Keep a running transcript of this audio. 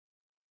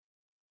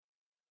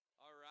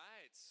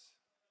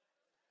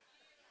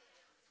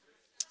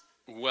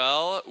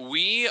Well,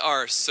 we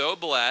are so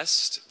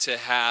blessed to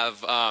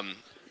have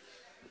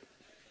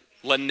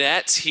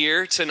Lynette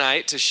here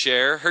tonight to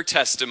share her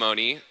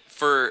testimony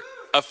for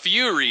a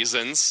few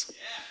reasons.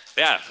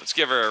 Yeah, let's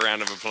give her a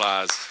round of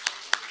applause.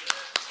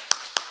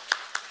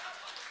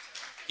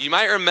 You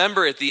might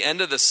remember at the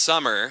end of the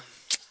summer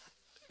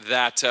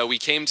that we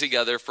came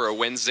together for a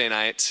Wednesday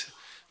night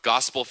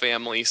gospel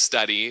family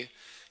study,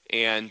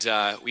 and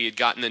we had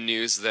gotten the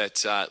news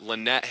that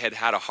Lynette had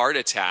had a heart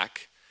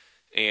attack.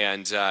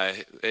 And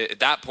at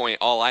that point,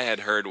 all I had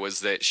heard was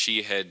that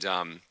she had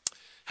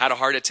had a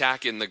heart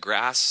attack in the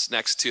grass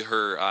next to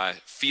her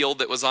field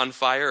that was on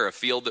fire, a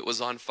field that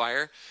was on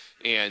fire.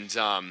 And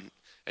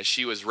as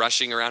she was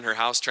rushing around her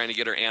house trying to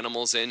get her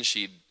animals in,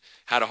 she'd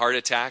had a heart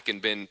attack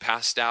and been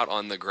passed out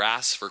on the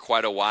grass for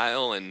quite a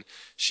while. And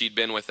she'd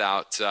been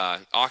without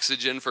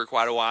oxygen for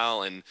quite a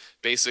while. And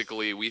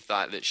basically, we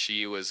thought that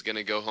she was going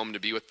to go home to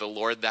be with the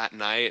Lord that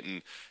night,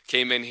 and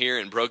came in here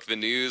and broke the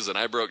news. And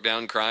I broke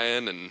down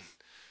crying, and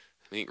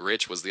I think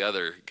Rich was the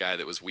other guy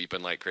that was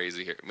weeping like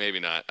crazy here. Maybe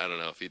not. I don't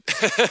know if he.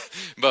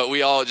 But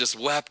we all just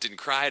wept and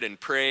cried and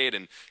prayed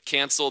and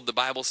canceled the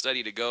Bible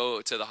study to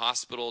go to the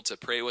hospital to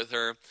pray with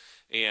her.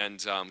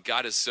 And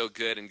God is so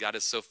good, and God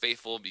is so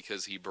faithful,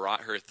 because he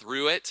brought her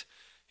through it.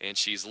 And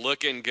she's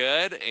looking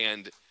good,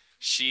 and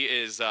she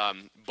is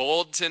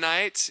bold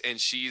tonight, and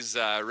she's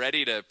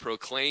ready to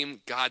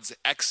proclaim God's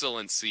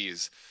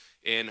excellencies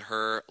in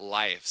her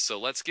life. So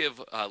let's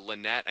give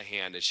Lynette a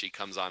hand as she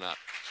comes on up.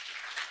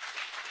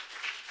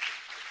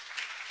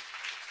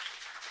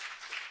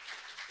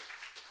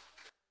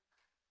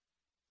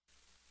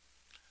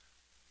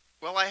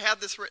 Well, I had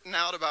this written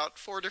out about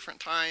 4 different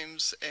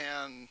times,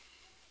 and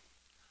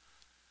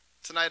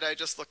tonight I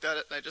just looked at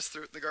it and I just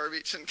threw it in the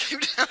garbage and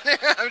came down there.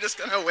 I'm just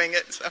going to wing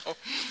it. So,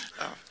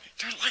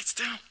 turn the lights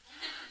down.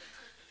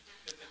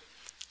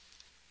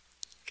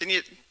 Can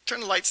you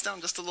turn the lights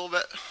down just a little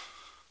bit?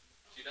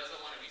 She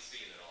doesn't want to be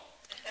seen at all.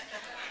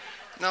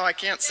 No, I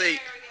can't see.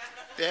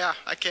 Yeah,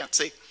 I can't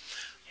see.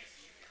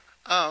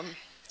 Oh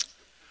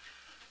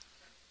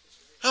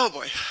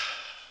boy.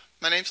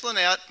 My name's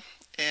Lynette,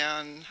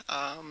 and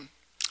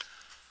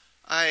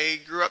I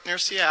grew up near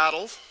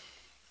Seattle.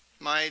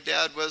 My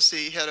dad was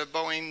the head of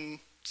Boeing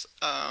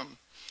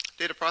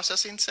Data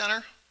Processing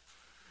Center,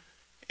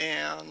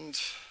 and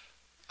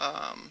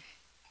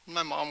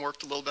my mom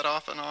worked a little bit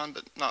off and on,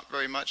 but not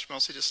very much.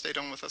 Mostly just stayed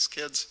home with us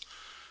kids.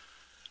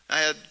 I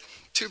had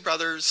 2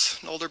 brothers,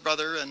 an older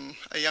brother and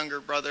a younger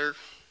brother,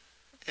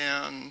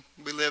 and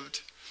we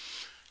lived,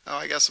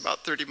 I guess,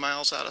 about 30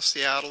 miles out of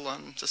Seattle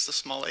on just a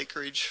small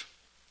acreage,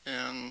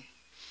 and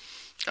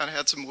kind of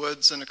had some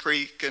woods and a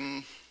creek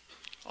and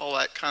all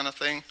that kind of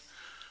thing.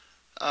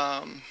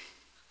 I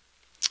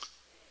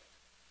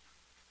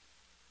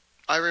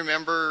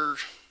remember,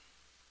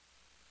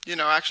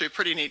 actually a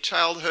pretty neat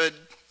childhood.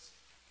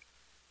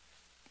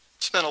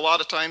 Spent a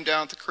lot of time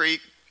down at the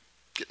creek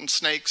getting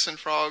snakes and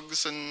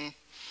frogs and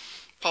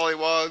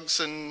pollywogs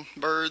and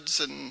birds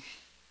and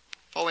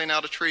falling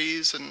out of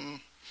trees and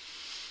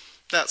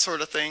that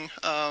sort of thing.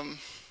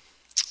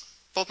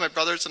 Both my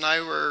brothers and I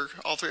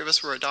all 3 of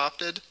us were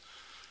adopted.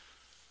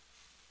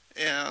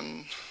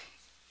 And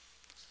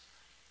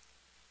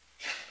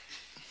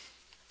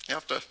you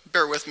have to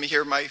bear with me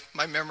here. My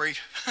memory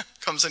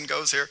comes and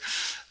goes here.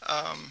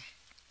 I'm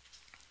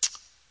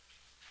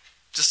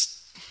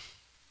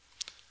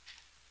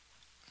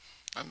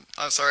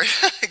sorry,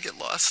 I get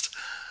lost.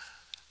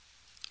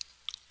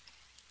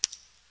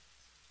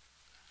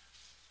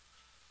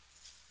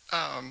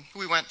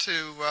 We went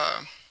to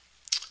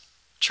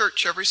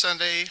church every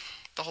Sunday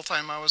the whole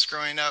time I was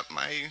growing up.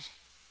 My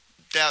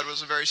dad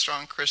was a very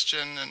strong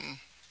Christian, and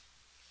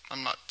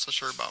I'm not so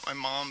sure about my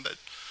mom, but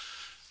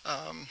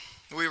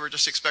we were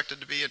just expected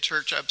to be at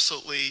church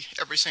absolutely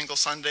every single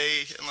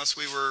Sunday unless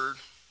we were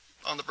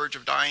on the verge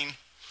of dying.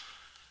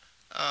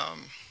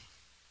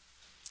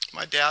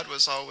 My dad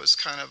was always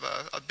kind of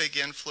a big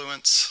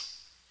influence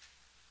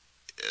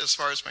as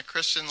far as my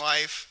Christian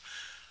life.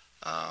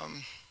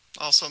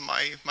 Also,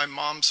 my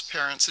mom's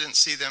parents, I didn't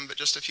see them but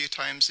just a few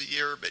times a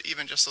year, but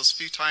even just those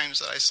few times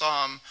that I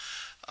saw them,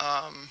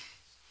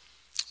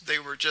 they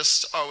were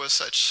just always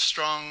such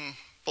strong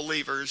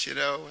believers,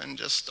 and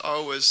just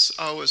always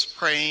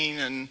praying.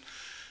 And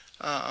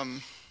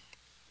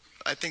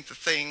I think the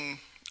thing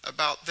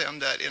about them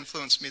that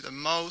influenced me the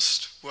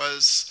most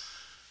was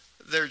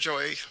their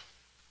joy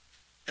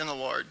in the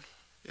Lord.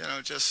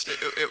 Just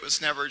it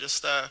was never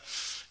just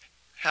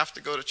have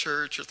to go to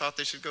church or thought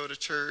they should go to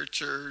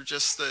church or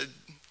just the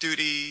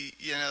duty.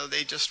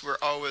 They just were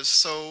always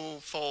so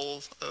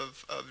full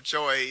of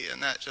joy,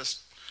 and that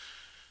just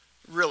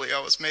really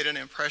always made an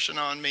impression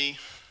on me.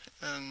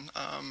 And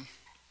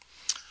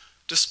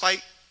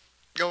despite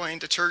going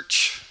to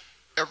church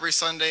every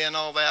Sunday and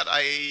all that,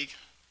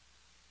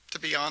 to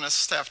be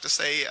honest, have to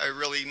say I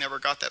really never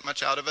got that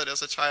much out of it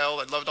as a child.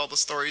 I loved all the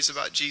stories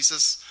about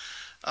Jesus.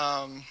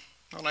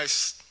 When I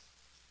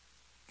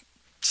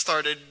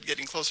started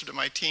getting closer to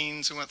my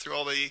teens and went through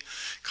all the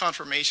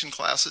confirmation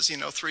classes,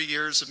 3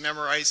 years of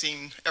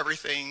memorizing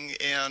everything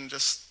and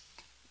just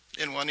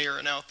in one ear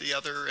and out the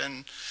other.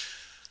 And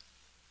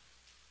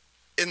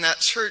in that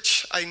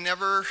church, I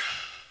never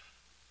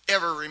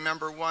ever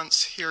remember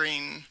once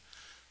hearing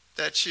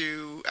that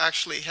you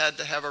actually had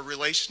to have a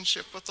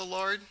relationship with the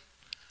Lord,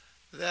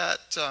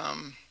 that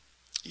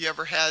you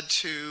ever had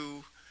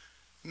to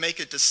make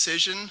a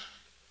decision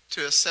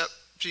to accept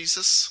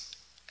Jesus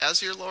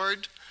as your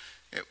Lord.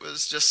 It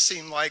was just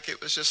seemed like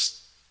it was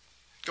just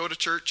go to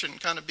church and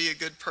kind of be a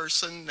good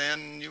person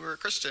and you were a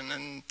Christian.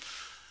 And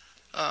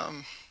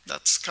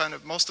that's kind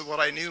of most of what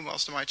I knew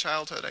most of my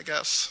childhood, I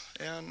guess.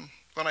 And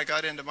when I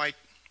got into my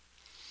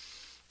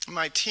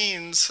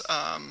teens,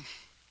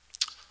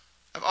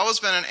 I've always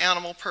been an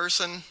animal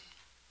person.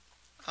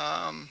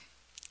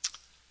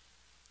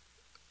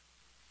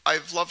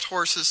 I've loved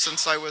horses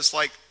since I was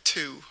like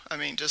 2. I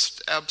mean,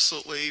 just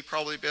absolutely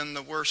probably been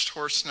the worst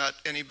horse nut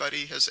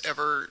anybody has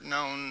ever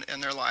known in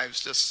their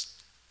lives.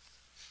 Just,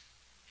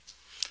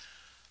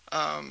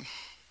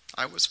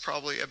 I was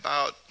probably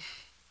about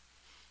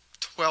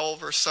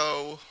 12 or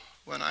so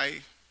when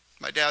my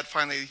dad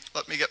finally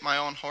let me get my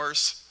own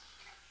horse.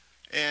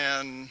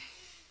 And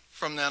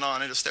from then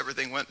on,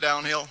 everything went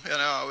downhill.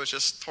 I was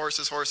just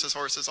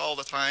horses all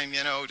the time,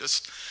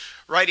 just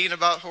writing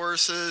about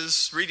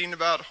horses, reading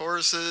about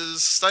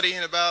horses,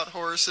 studying about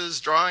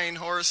horses, drawing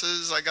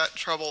horses. I got in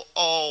trouble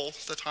all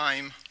the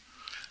time.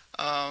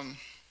 And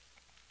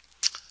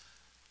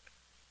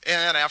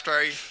then after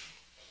I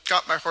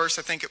got my horse,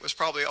 I think it was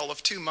probably all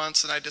of 2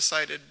 months, and I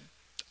decided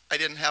I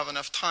didn't have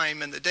enough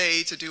time in the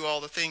day to do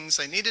all the things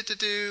I needed to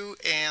do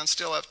and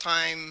still have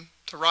time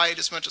to ride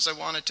as much as I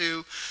wanted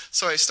to.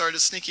 So I started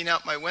sneaking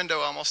out my window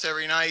almost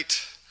every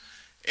night,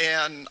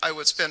 and I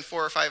would spend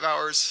 4 or 5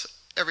 hours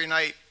every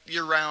night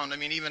year round. I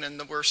mean, even in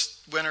the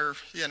worst winter,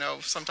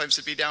 sometimes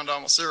it'd be down to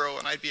almost 0,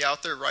 and I'd be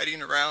out there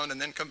riding around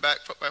and then come back,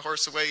 put my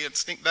horse away, and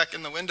sneak back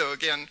in the window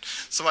again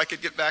so I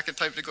could get back in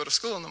time to go to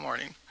school in the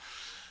morning.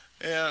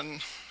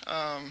 And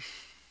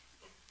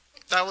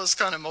that was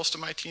kind of most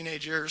of my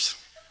teenage years.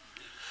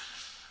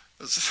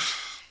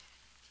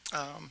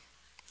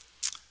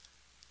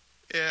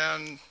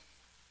 And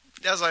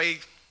as I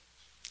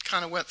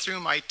kind of went through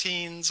my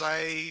teens,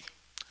 I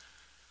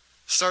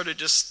started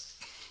just,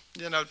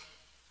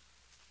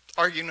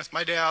 arguing with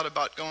my dad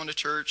about going to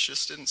church,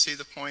 just didn't see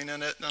the point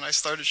in it. And then I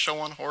started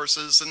showing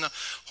horses, and the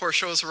horse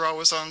shows were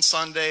always on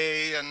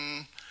Sunday,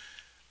 and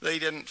they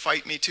didn't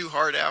fight me too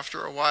hard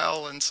after a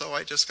while, and so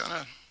I just kind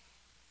of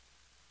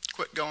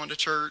quit going to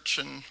church.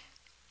 And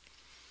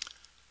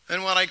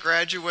then when I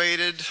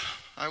graduated,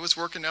 I was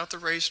working out the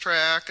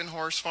racetrack and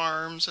horse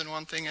farms and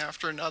one thing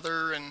after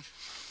another, and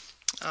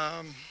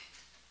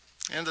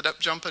ended up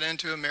jumping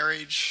into a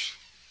marriage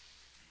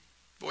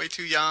way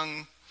too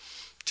young,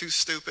 too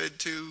stupid,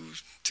 too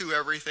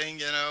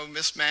everything,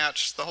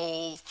 mismatched, the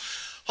whole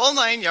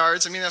 9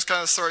 yards. I mean, that's kind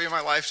of the story of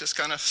my life, just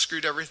kind of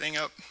screwed everything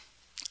up.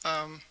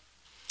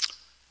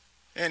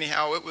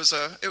 Anyhow, it was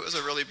a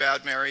really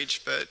bad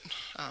marriage, but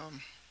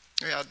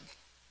we had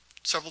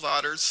several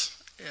daughters,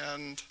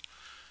 and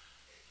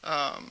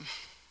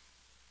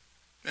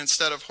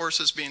instead of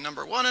horses being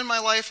number 1 in my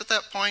life at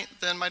that point,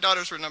 then my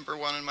daughters were number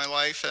 1 in my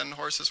life, and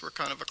horses were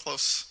kind of a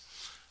close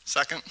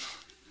second.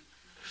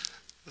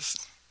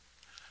 It's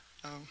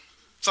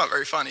not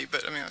very funny,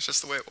 but I mean, it's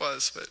just the way it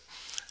was. But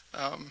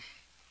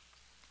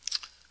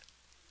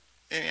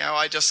anyhow,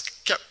 I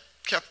just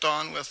kept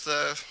on with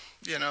the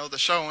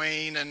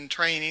showing and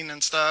training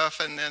and stuff,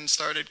 and then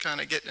started kind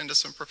of getting into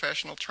some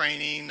professional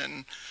training,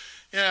 and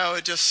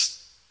it just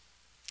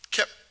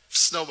kept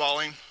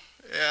snowballing,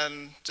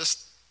 and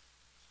just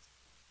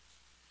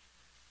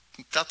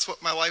that's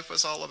what my life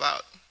was all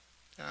about.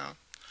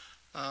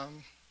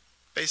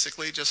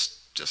 Basically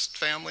just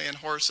family and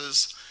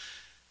horses.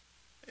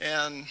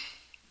 And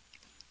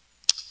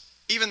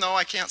even though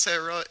I can't say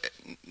I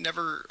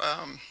never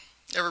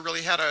ever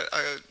really had a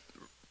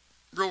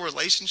real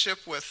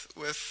relationship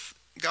with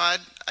God,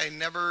 I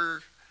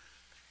never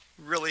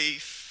really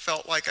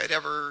felt like I'd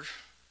ever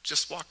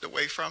just walked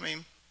away from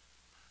him.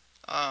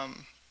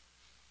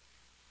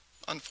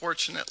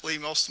 Unfortunately,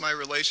 most of my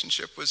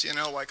relationship was,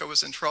 like I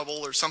was in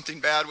trouble or something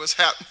bad was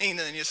happening, and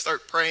then you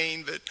start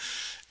praying, but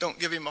don't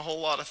give him a whole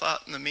lot of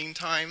thought in the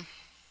meantime.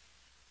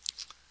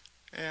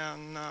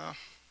 And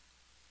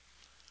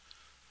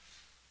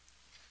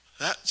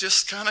that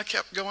just kind of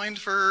kept going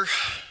for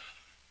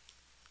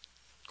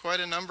quite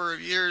a number of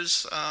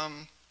years.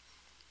 I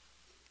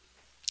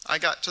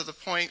got to the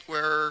point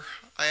where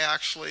I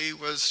actually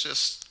was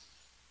just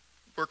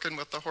working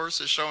with the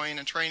horses, showing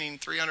and training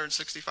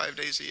 365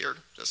 days a year.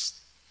 Just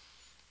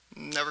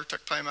never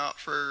took time out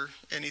for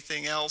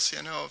anything else.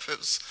 If it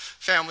was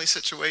family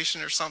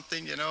situation or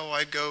something,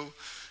 I'd go,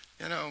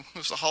 it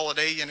was a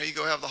holiday, you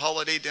go have the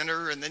holiday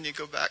dinner, and then you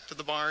go back to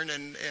the barn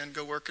and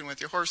go working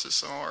with your horses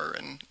some more.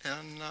 And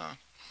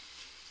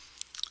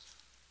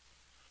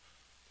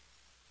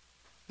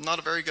not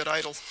a very good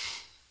idol.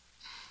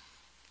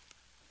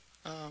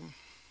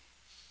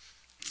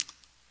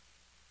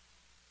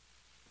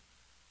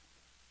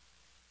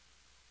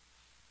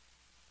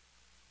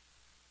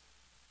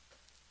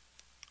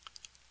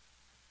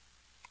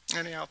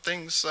 anyhow,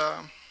 things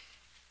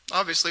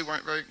obviously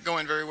weren't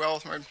going very well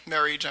with my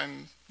marriage.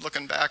 I'm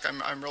looking back,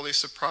 I'm really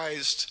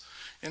surprised.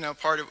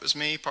 Part of it was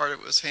me, part of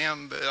it was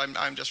him, but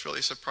I'm just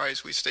really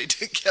surprised we stayed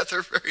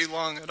together very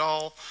long at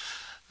all.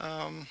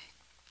 Um,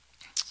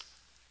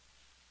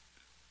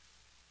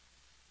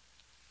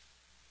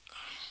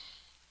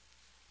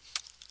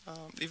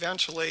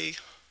 Eventually,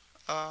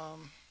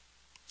 um,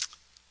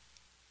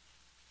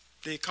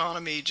 the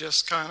economy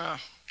just kind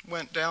of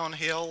went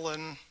downhill,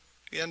 and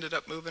we ended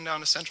up moving down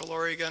to Central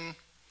Oregon.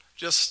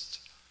 Just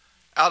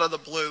out of the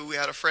blue, we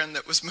had a friend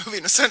that was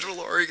moving to Central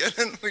Oregon,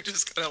 and we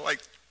just kind of like,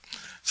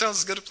 sounds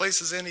as good a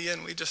place as any,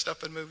 and we just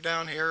up and moved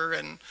down here,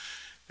 and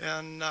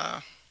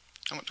I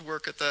went to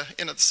work at the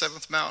Inn of the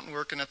Seventh Mountain,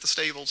 working at the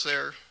stables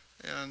there,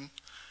 and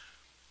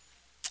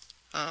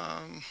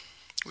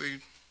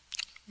we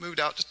moved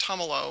out to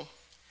Tumalo.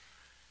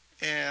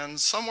 And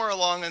somewhere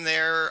along in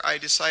there, I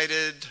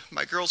decided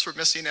my girls were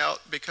missing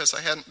out because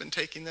I hadn't been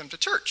taking them to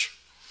church.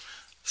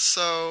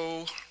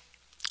 So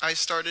I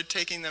started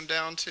taking them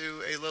down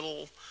to a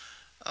little,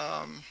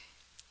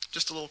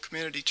 just a little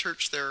community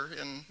church there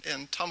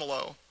in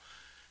Tumalo.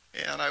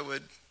 And I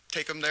would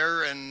take them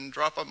there and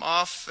drop them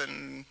off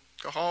and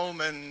go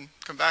home and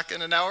come back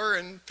in an hour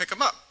and pick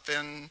them up.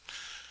 And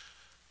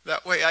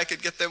that way I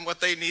could get them what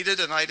they needed,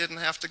 and I didn't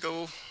have to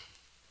go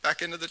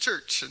back into the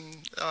church.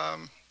 And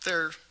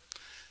their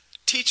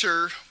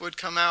teacher would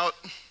come out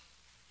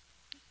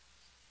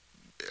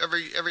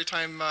every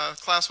time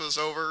class was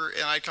over,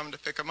 and I'd come to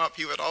pick them up.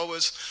 He would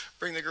always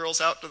bring the girls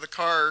out to the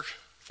car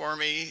for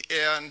me,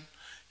 and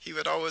he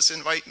would always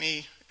invite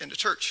me into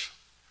church.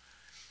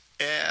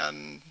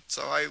 And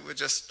so I would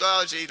just,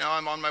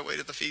 I'm on my way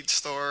to the feed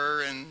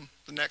store. And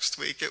the next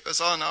week it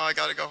was, I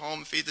got to go home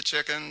and feed the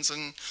chickens,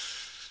 and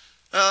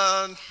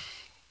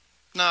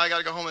no, I got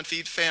to go home and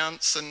feed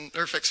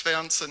fix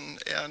fence,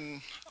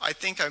 and I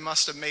think I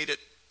must have made it,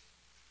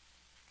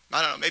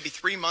 I don't know, maybe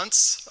 3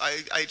 months.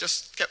 I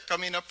just kept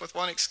coming up with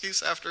one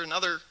excuse after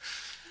another,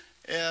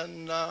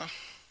 and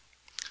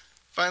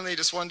finally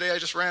just one day I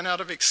just ran out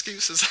of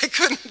excuses. I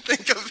couldn't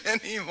think of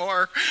any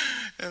more,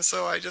 and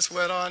so I just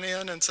went on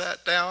in and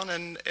sat down,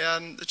 and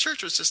the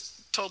church was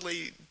just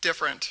totally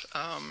different.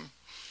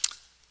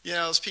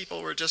 Those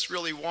people were just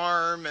really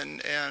warm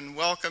and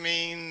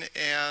welcoming,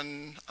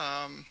 and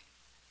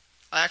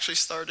I actually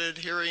started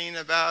hearing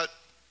about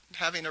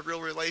having a real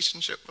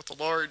relationship with the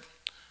Lord.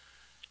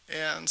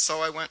 And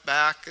so I went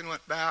back, and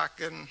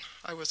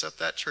I was at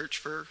that church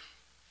for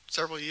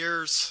several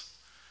years.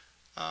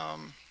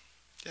 Kind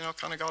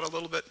of got a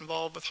little bit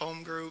involved with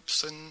home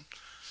groups and,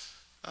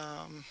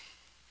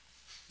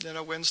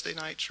 Wednesday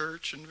night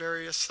church and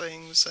various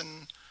things,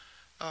 and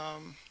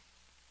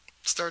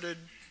started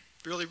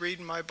really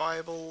reading my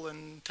Bible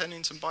and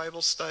attending some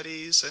Bible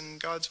studies,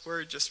 and God's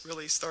Word just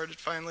really started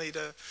finally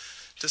to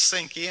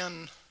sink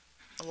in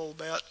a little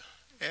bit.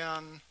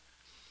 And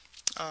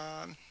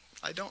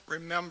I don't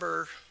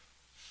remember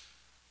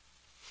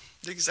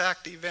the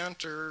exact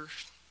event or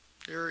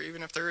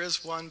even if there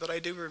is one, but I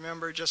do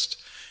remember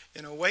just,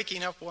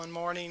 waking up one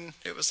morning.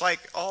 It was like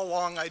all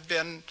along I'd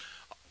been,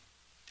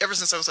 ever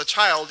since I was a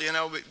child,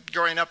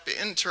 growing up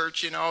in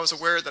church, I was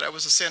aware that I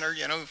was a sinner.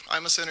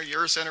 I'm a sinner,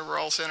 you're a sinner, we're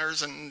all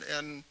sinners, and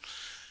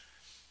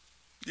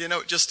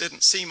it just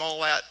didn't seem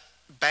all that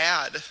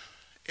bad.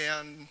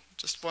 And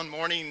just one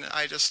morning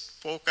I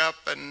just woke up,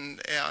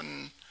 and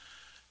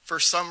for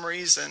some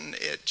reason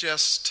it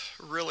just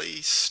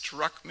really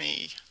struck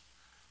me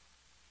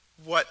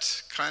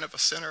what kind of a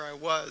sinner I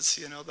was,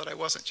 that I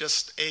wasn't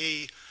just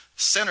a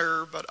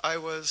sinner, but I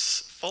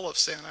was full of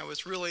sin. I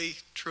was really,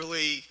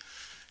 truly,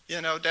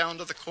 down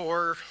to the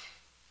core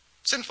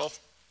sinful.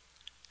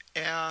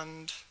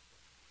 And,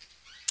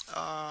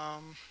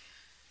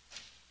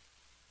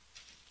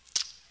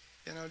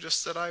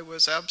 just that I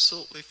was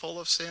absolutely full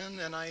of sin,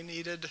 and I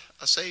needed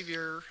a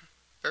Savior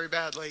very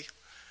badly.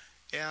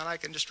 And I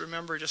can just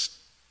remember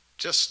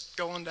just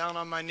going down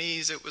on my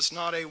knees. It was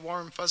not a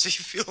warm, fuzzy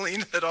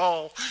feeling at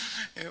all.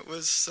 It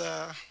was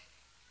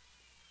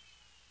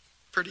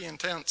pretty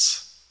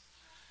intense.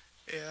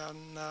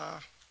 And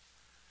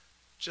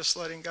just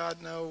letting God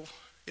know,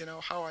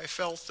 how I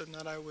felt, and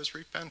that I was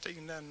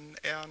repenting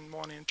and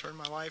wanting to turn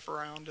my life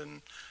around.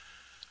 And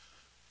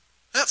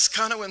that's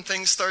kind of when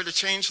things started to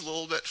change a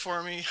little bit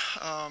for me.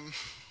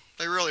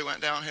 They really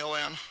went downhill,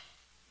 Ann.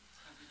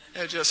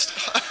 It just,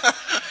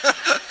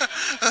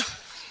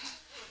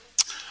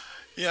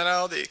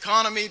 the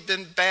economy had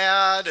been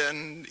bad,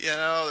 and,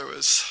 there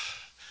was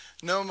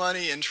no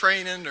money in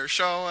training or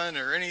showing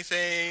or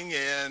anything,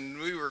 and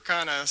we were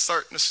kind of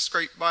starting to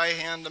scrape by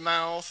hand to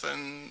mouth,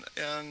 and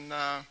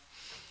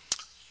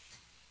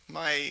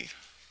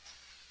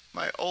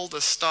my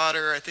oldest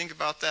daughter, I think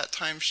about that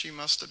time she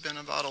must have been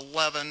about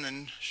 11,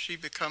 and she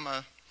become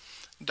a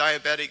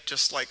diabetic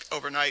just like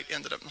overnight,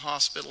 ended up in the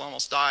hospital,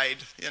 almost died,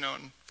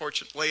 and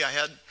fortunately I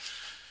had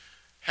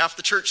half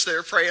the church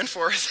there praying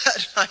for her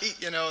that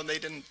night, and they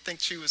didn't think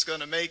she was going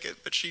to make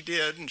it, but she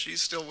did, and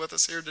she's still with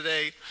us here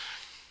today.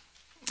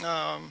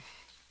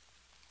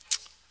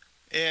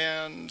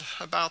 And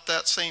about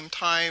that same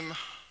time,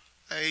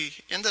 I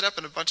ended up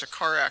in a bunch of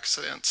car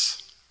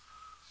accidents.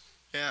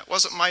 Yeah, it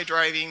wasn't my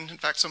driving. In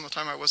fact, some of the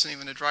time I wasn't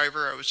even a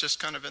driver. I was just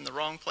kind of in the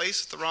wrong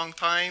place at the wrong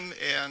time,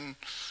 and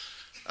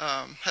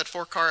had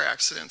 4 car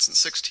accidents in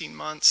 16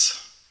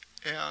 months.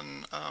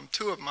 And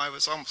 2 of them I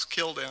was almost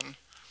killed in.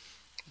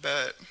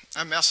 But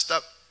I messed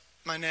up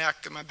my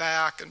neck and my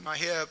back and my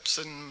hips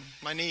and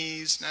my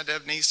knees, and I had to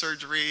have knee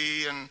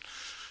surgery and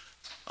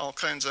all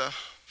kinds of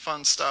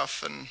fun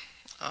stuff. And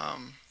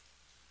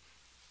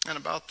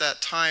about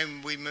that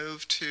time we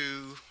moved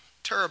to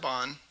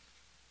Terrebonne,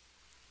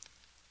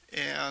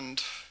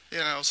 and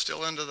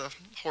still into the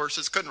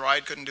horses. Couldn't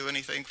ride, couldn't do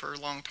anything for a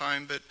long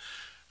time, but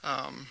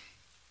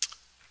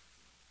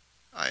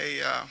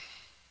I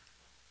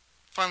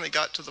finally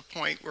got to the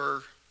point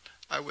where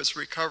I was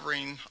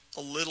recovering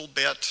a little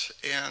bit,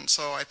 and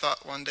so I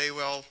thought one day,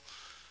 well,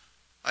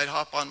 I'd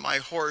hop on my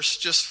horse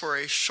just for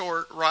a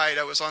short ride.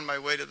 I was on my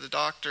way to the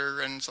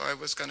doctor, and so I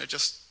was going to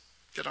just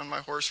get on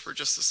my horse for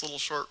just this little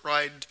short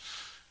ride,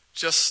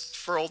 just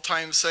for old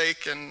time's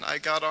sake. And I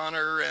got on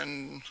her,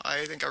 and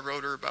I think I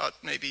rode her about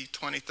maybe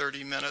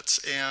 20-30 minutes,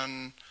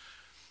 and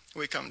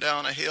we come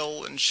down a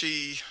hill, and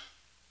she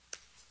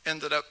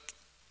ended up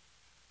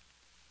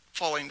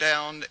falling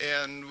down,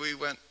 and we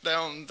went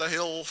down the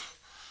hill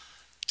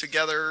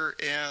together,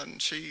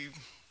 and she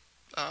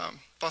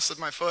busted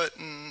my foot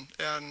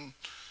and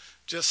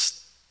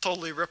just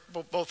totally ripped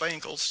both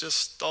ankles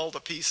just all to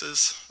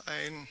pieces.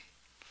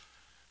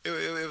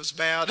 It was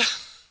bad.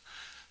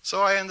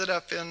 So I ended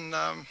up in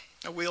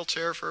a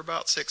wheelchair for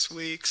about 6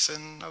 weeks,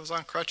 and I was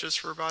on crutches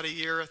for about a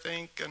year, I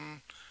think.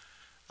 And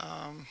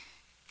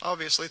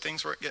obviously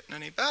things weren't getting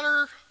any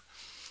better.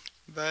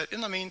 But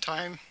in the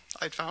meantime,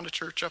 I'd found a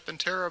church up in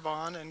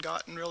Terrebonne and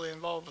gotten really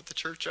involved with the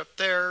church up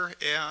there.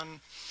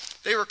 And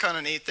they were kind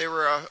of neat. They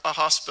were a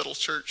hospital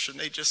church, and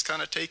they just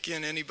kind of take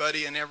in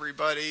anybody and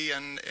everybody.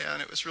 And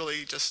it was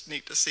really just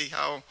neat to see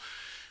how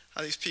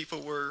these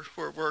people were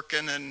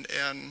working. And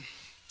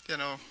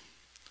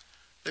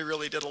they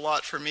really did a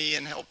lot for me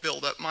and helped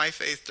build up my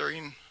faith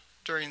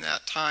during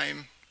that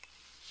time.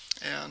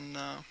 And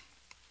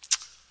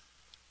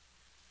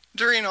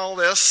during all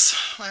this,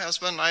 my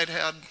husband and I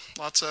had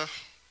lots of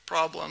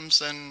problems,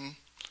 and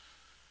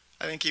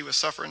I think he was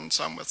suffering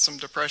with some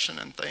depression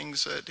and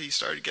things. That he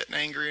started getting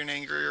angrier and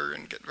angrier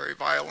and getting very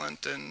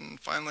violent, and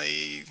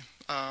finally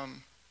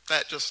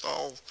that just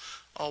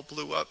all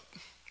blew up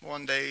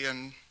one day.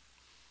 And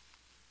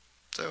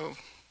so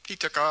he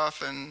took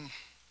off, and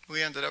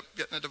we ended up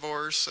getting a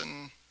divorce.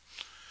 And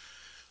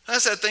I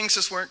said things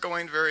just weren't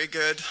going very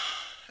good.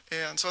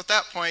 And so at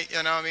that point,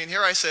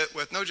 here I sit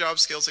with no job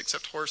skills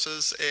except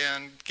horses,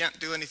 and can't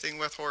do anything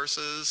with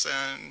horses,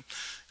 and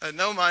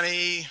no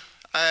money.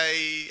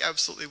 I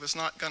absolutely was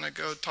not going to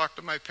go talk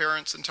to my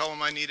parents and tell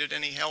them I needed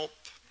any help.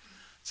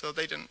 So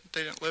they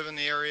didn't live in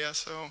the area.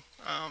 So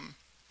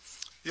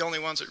the only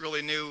ones that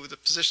really knew the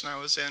position I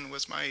was in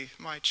was my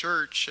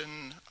church.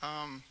 And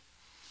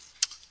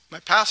my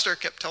pastor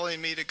kept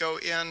telling me to go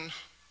in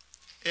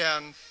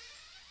and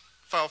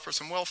file for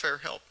some welfare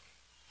help.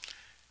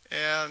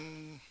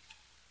 And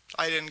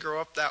I didn't grow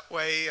up that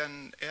way,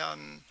 and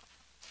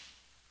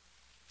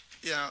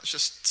it's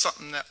just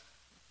something that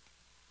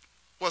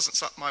wasn't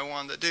something I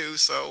wanted to do.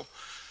 So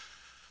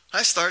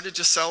I started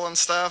just selling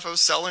stuff. I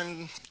was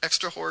selling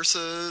extra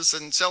horses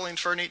and selling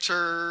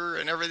furniture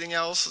and everything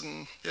else.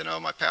 And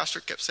my pastor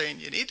kept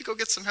saying, "You need to go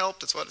get some help.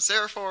 That's what it's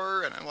there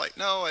for." And I'm like,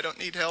 "No, I don't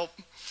need help."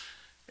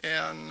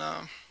 And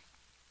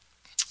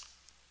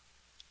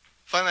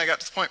finally I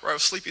got to the point where I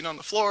was sleeping on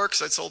the floor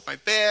because I'd sold my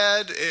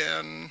bed.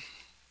 And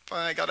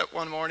finally I got up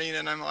one morning,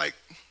 and I'm like,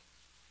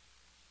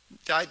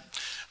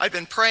 I'd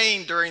been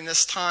praying during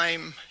this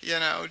time,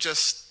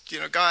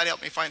 God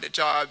help me find a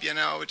job,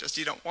 just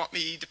you don't want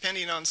me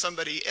depending on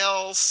somebody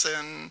else,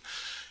 and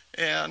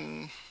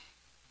I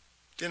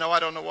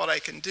don't know what I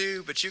can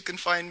do, but you can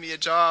find me a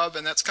job,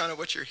 and that's kind of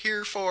what you're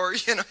here for.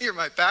 You're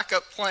my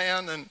backup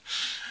plan. And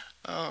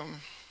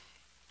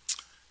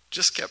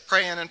just kept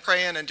praying and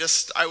praying, and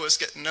I was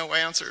getting no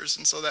answers.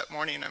 And so that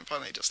morning I'm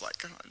finally just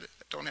like, I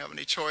don't have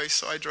any choice.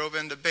 So I drove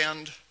into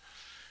Bend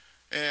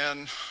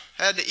and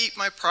had to eat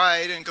my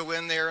pride and go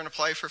in there and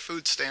apply for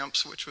food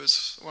stamps, which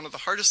was one of the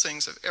hardest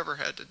things I've ever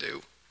had to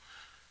do.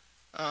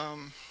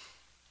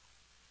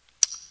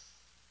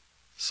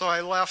 So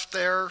I left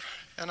there,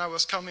 and I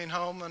was coming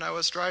home, and I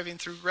was driving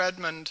through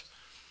Redmond,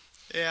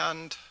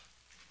 and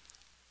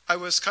I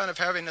was kind of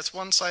having this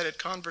one-sided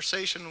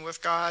conversation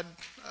with God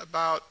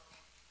about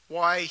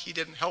why he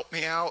didn't help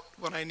me out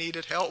when I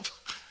needed help,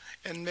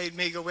 and made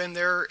me go in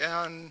there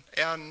and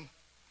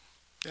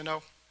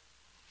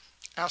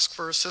ask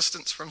for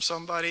assistance from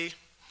somebody.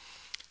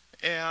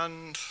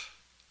 And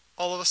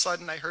all of a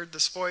sudden I heard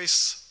this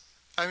voice.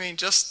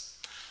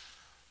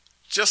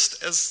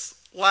 Just as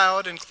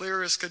loud and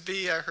clear as could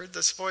be, I heard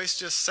this voice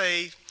just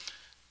say,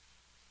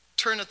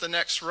 "Turn at the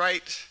next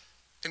right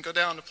and go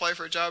down and apply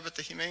for a job at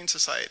the Humane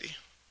Society."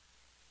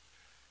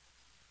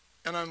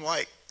 And I'm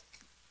like,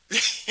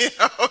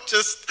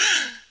 just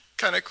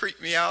kind of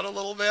creeped me out a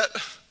little bit.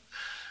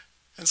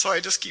 And so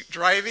I just keep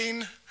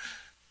driving,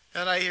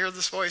 and I hear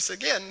this voice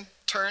again,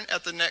 turn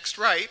at the next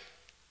right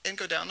and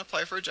go down and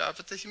apply for a job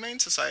at the Humane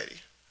Society.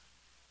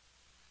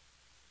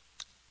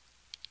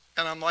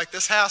 And I'm like,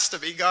 this has to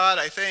be God,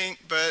 I think,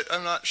 but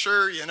I'm not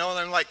sure, And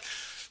I'm like,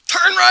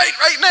 turn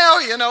right now,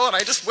 And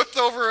I just whipped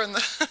over and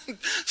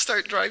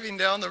start driving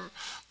down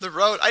the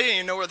road. I didn't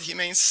even know where the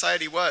Humane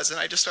Society was, and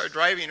I just started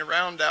driving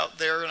around out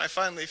there, and I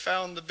finally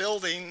found the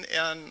building,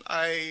 and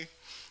I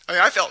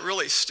felt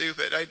really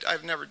stupid.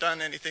 I've never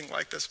done anything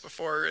like this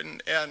before,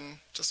 and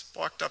just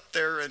walked up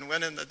there and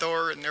went in the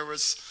door, and there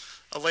was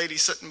a lady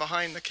sitting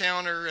behind the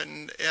counter,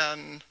 and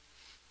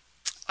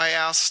I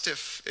asked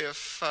if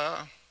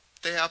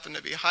they happen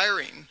to be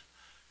hiring.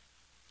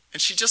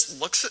 And she just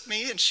looks at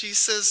me and she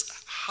says,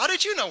 how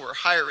did you know we're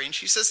hiring?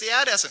 She says, the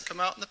ad hasn't come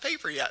out in the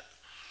paper yet.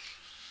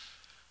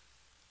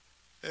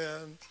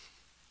 And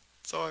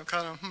so I'm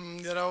kind of,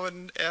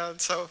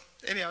 and so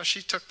anyhow,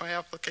 she took my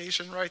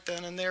application right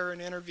then and there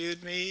and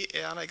interviewed me,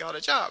 and I got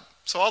a job.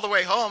 So all the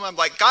way home, I'm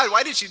like, God,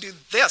 why did you do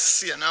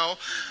this,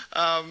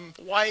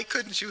 Why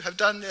couldn't you have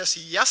done this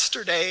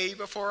yesterday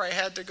before I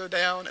had to go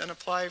down and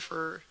apply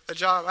for a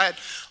job? I had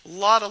a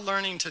lot of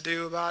learning to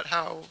do about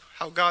how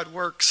God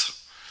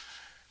works.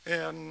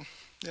 And,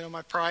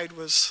 my pride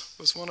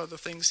was one of the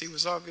things he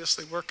was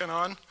obviously working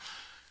on.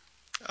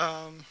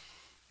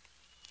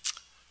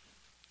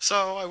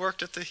 So I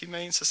worked at the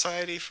Humane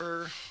Society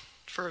for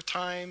a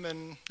time,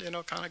 and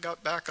kind of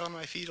got back on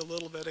my feet a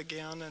little bit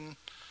again, and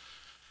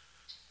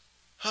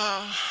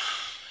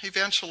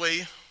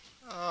eventually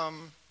I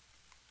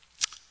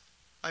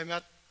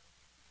met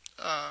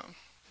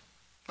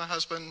my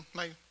husband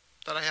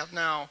that I have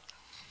now,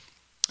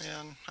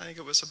 and I think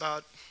it was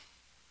about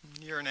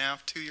a year and a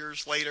half, 2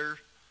 years later,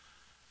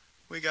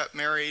 we got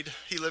married.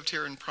 He lived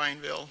here in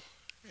Prineville,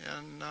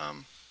 and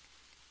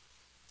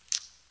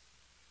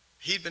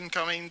he'd been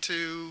coming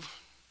to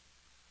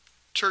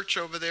church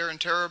over there in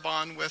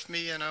Terrebonne with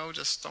me,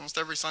 just almost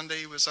every Sunday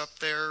he was up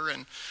there,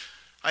 and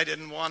I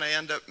didn't want to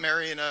end up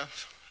marrying a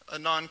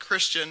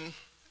non-Christian,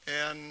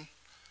 and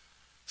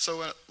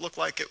so it looked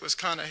like it was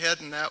kind of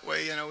heading that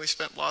way. We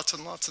spent lots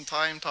and lots of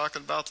time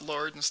talking about the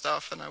Lord and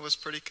stuff, and I was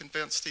pretty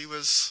convinced he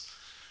was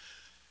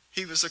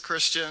a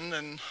Christian,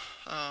 and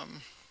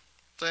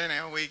so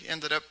anyhow, we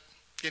ended up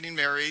getting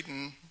married,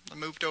 and I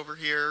moved over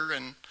here,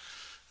 and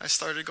I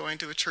started going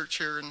to a church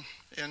here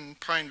in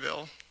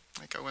Prineville.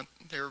 Like I went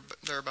there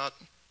about,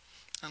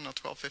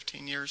 12,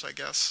 15 years, I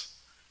guess.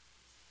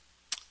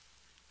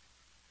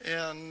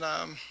 And,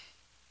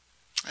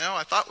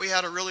 I thought we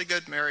had a really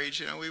good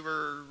marriage. We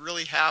were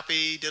really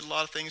happy, did a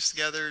lot of things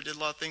together, did a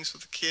lot of things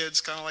with the kids,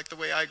 kind of like the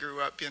way I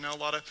grew up, a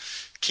lot of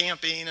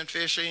camping and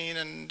fishing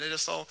and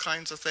just all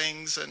kinds of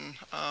things. And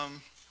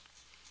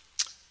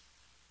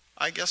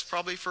I guess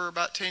probably for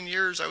about 10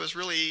 years I was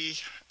really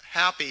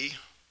happy.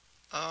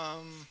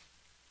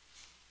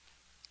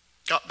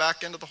 Got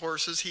back into the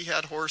horses. He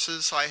had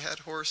horses, I had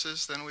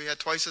horses. Then we had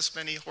twice as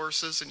many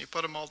horses, and you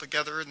put them all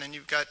together, and then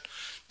you've got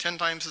 10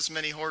 times as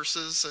many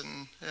horses,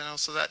 and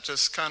so that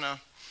just kind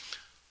of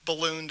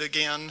ballooned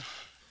again,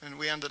 and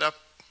we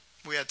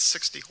had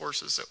 60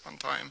 horses at one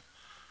time.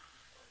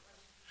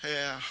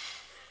 Yeah.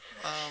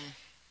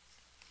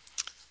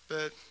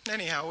 But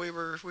anyhow, we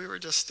were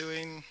just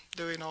doing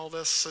all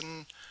this,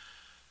 and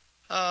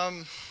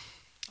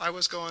I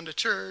was going to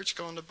church,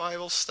 going to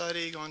Bible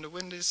study, going to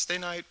Wednesday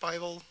night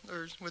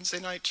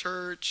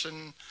church,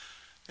 and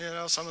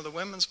some of the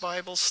women's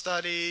Bible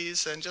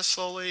studies, and just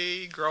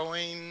slowly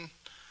growing.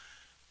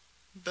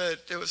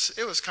 But it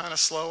was kind of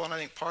slow, and I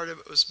think part of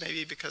it was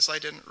maybe because I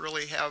didn't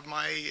really have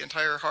my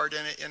entire heart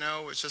in it.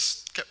 It was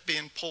just kept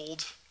being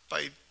pulled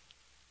by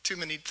too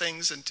many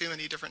things in too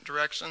many different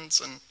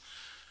directions, and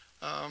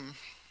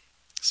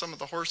some of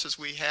the horses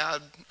we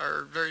had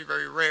are very,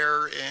 very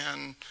rare,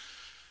 and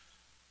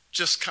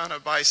just kind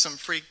of by some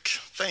freak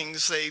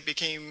things, they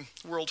became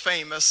world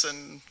famous,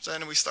 and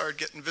then we started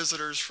getting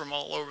visitors from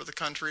all over the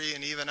country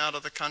and even out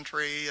of the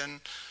country,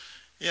 and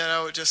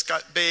it just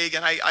got big,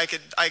 and I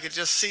could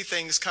just see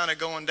things kind of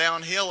going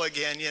downhill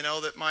again.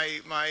 That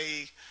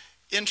my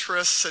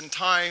interests and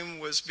time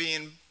was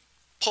being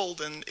pulled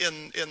in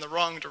the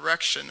wrong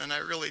direction, and I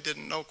really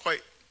didn't know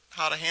quite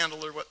how to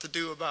handle or what to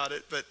do about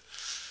it, but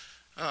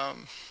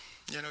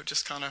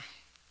just kind of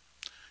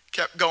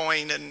kept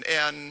going,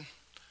 and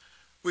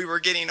we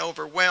were getting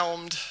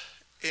overwhelmed,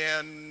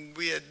 and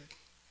we had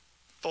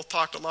both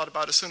talked a lot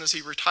about as soon as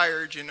he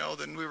retired,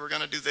 then we were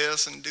going to do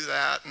this and do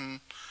that.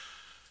 And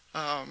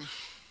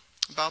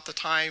about the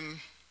time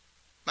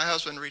my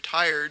husband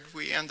retired,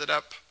 we ended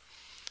up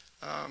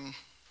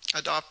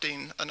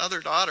adopting another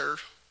daughter.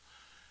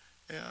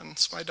 And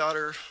it's my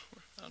daughter,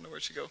 I don't know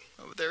where'd she go,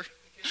 over there,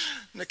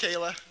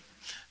 Nikayla.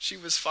 She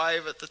was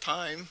 5 at the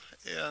time,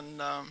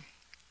 and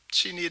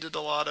she needed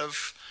a lot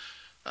of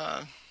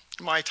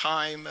my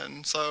time,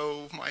 and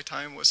so my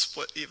time was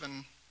split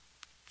even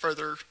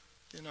further,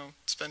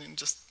 spending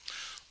just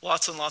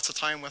lots and lots of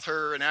time with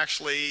her. And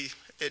actually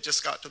it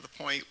just got to the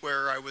point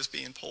where I was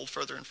being pulled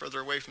further and further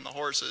away from the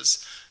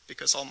horses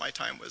because all my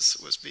time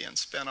was being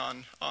spent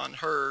on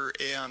her.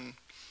 And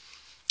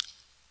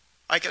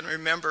I can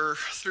remember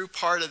through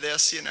part of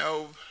this,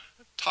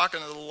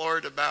 talking to the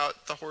Lord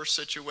about the horse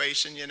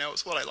situation.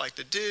 It's what I like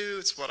to do.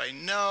 It's what I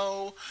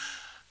know.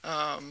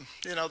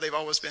 They've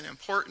always been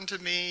important to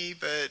me,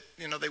 but,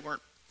 they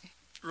weren't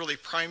really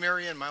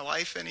primary in my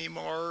life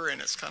anymore.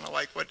 And it's kind of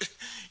like, what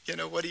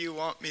do you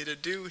want me to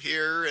do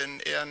here?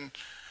 And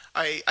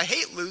I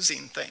hate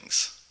losing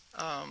things.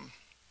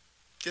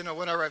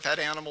 Whenever I've had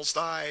animals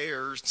die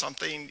or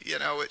something,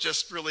 it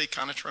just really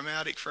kind of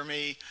traumatic for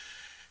me.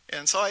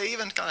 And so I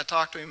even kind of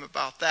talked to him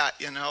about that,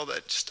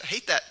 that just I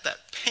hate that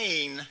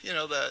pain,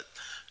 the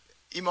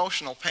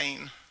emotional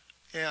pain.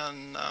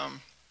 And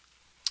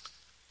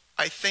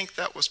I think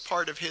that was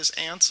part of his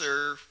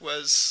answer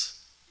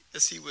was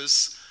as he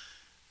was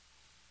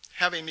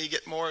having me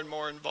get more and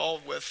more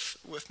involved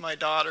with my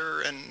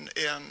daughter, and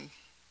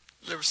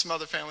there were some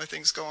other family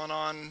things going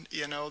on,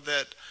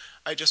 that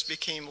I just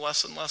became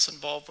less and less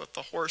involved with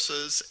the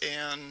horses,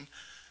 and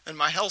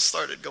my health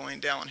started going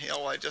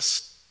downhill. I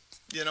just,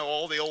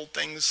 all the old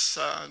things,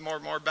 more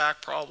and more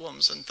back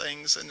problems and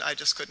things, and I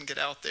just couldn't get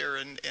out there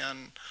and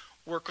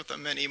work with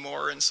them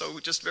anymore. And so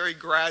just very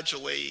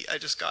gradually, I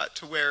just got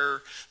to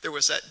where there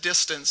was that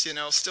distance,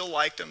 still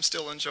liked them,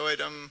 still enjoyed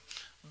them,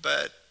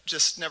 but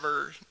just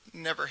never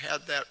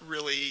had that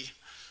really,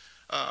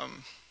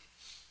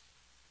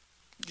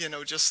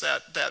 just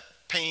that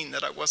pain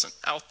that I wasn't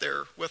out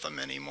there with them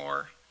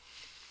anymore.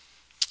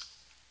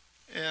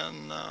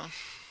 And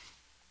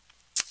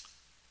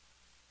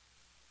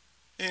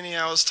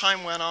anyhow, as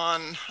time went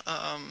on,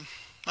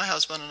 my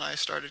husband and I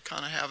started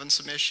kind of having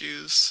some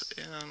issues,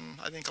 and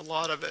I think a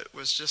lot of it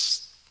was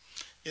just,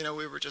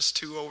 we were just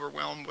too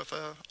overwhelmed with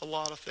a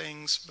lot of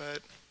things,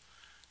 but,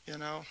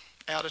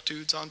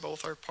 attitudes on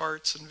both our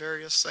parts and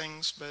various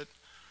things, but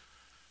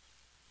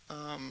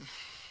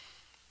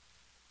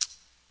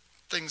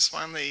things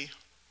finally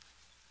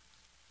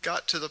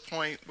got to the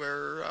point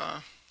where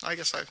I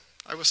guess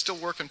I was still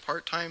working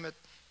part-time at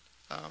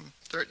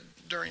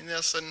during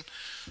this, and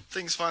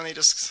things finally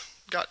just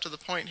got to the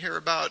point here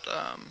about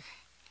a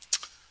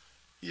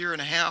year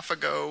and a half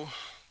ago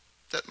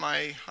that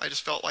I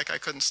just felt like I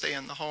couldn't stay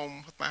in the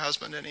home with my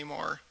husband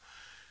anymore,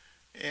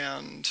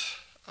 and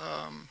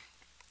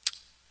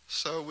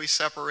so we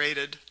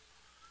separated.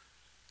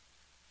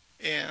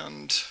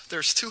 And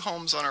there's 2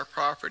 homes on our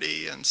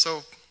property, and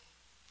so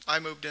I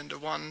moved into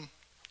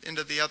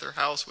the other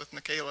house with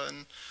Michaela,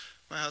 and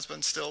my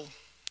husband still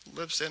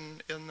lives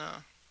in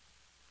the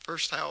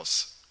first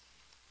house.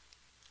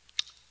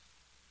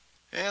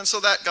 And so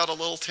that got a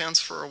little tense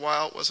for a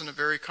while. It wasn't a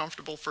very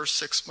comfortable first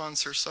 6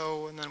 months or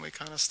so, and then we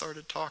kind of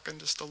started talking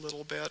just a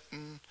little bit,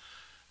 and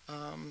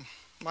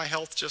my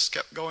health just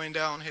kept going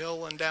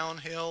downhill and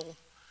downhill.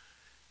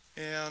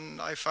 And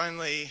I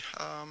finally,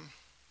 I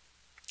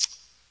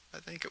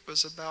think it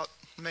was about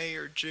May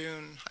or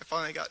June, I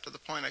finally got to the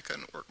point I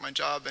couldn't work my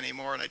job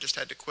anymore, and I just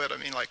had to quit. I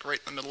mean, like right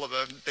in the middle of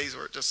a days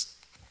where it just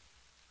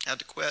had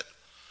to quit.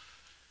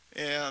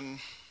 And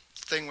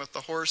the thing with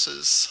the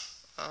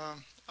horses,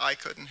 I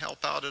couldn't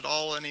help out at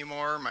all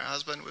anymore. My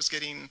husband was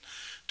getting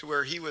to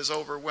where he was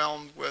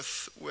overwhelmed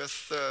with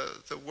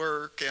the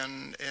work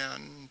and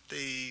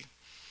the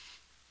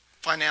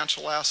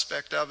financial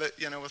aspect of it,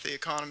 with the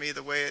economy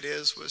the way it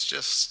is, was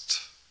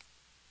just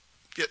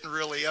getting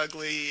really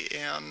ugly.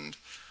 And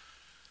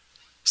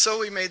so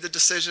we made the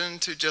decision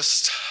to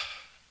just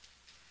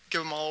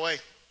give them all away.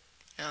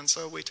 And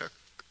so we took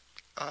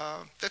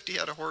 50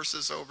 head of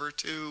horses over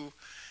to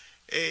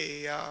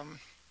a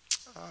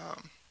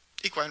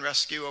equine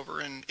rescue over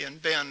in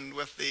Bend,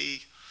 with the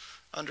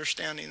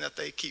understanding that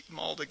they keep them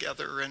all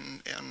together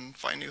and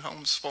find new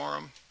homes for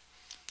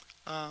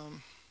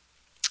them.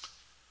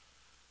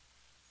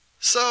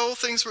 So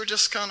things were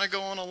just kind of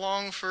going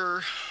along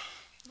for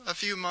a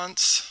few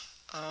months.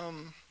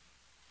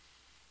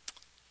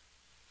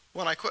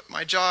 When I quit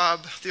my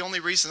job, the only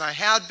reason I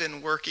had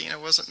been working, I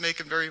wasn't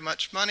making very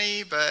much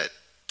money, but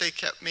they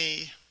kept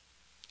me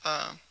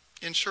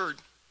insured.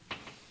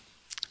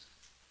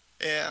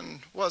 And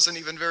wasn't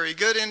even very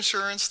good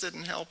insurance,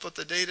 didn't help with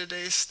the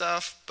day-to-day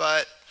stuff,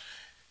 but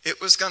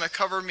it was going to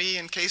cover me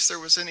in case there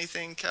was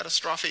anything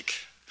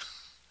catastrophic.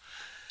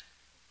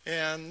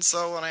 And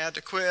so when I had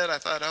to quit, I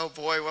thought, oh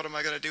boy, what am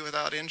I going to do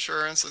without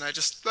insurance? And I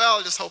just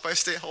hope I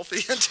stay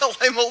healthy until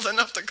I'm old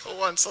enough to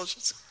go on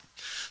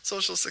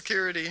Social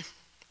Security.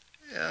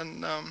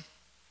 And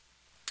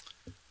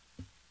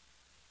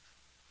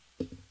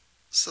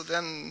so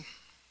then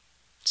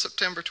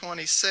September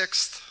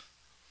 26th,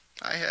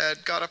 I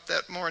had got up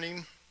that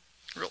morning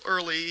real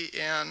early,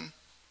 and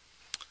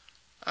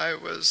I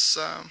was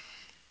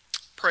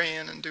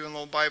praying and doing a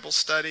little Bible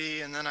study,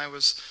 and then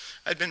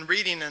I'd been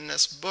reading in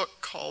this book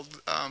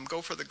called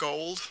Go for the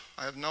Gold.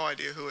 I have no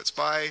idea who it's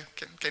by,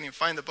 can't even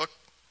find the book,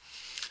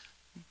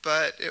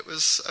 but it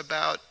was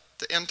about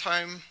the end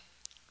time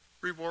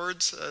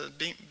rewards,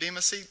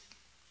 Bema Seat.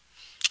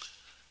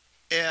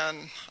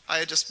 And I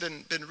had just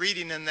been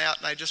reading in that,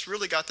 and I just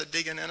really got to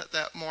digging in it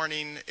that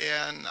morning,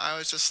 and I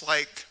was just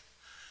like,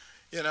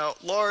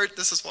 Lord,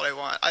 this is what I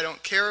want. I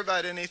don't care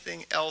about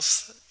anything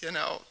else.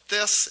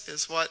 This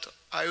is what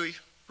I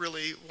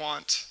really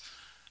want.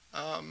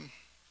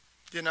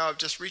 I've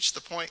just reached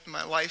the point in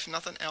my life,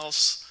 nothing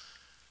else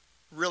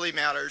really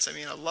matters. I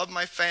mean, I love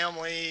my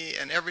family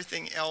and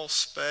everything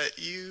else, but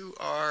you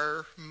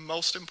are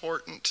most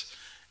important.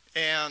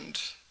 And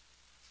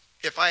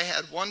if I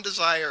had one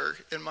desire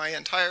in my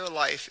entire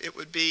life, it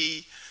would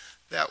be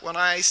that when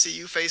I see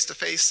you face to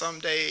face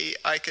someday,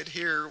 I could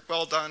hear,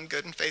 "Well done,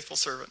 good and faithful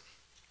servant."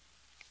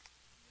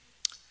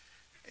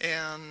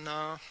 And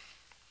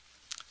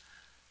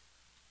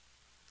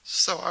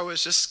so I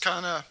was just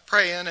kind of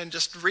praying and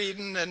just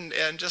reading, and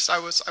just I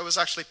was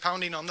actually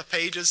pounding on the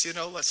pages,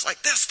 it's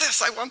like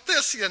this, I want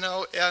this,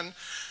 and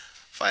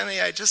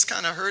finally I just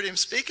kind of heard him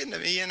speaking to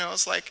me,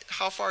 it's like,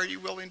 how far are you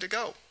willing to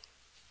go?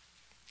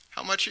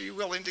 How much are you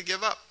willing to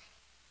give up?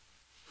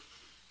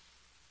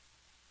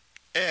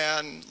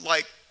 And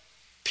like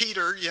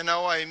Peter,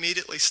 I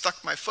immediately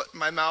stuck my foot in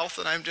my mouth,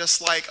 and I'm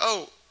just like,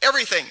 oh,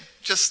 everything,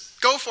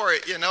 just go for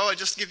it, I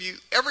just give you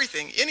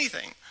everything,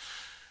 anything.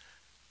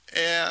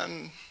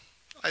 And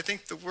I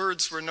think the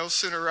words were no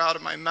sooner out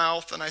of my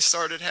mouth than I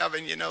started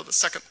having, the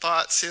second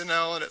thoughts, and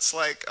it's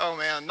like, oh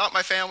man, not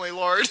my family,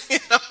 Lord, and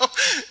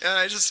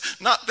I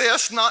just, not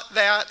this, not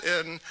that,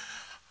 and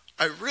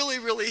I really,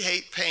 really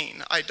hate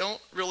pain. I don't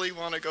really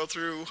want to go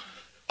through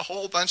a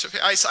whole bunch of,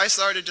 I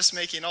started just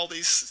making all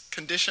these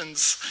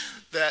conditions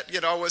that,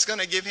 I was going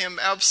to give him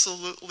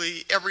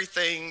absolutely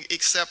everything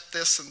except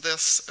this and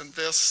this and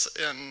this,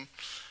 and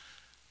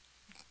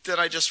then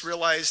I just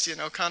realized,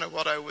 kind of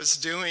what I was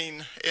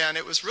doing, and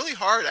it was really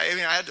hard. I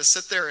had to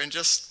sit there and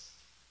just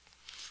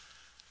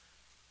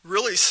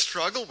really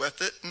struggle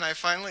with it, and I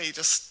finally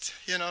just,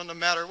 no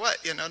matter what,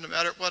 no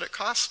matter what it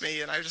cost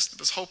me, and I just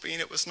was hoping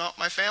it was not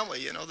my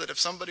family, that if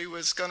somebody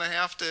was going to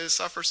have to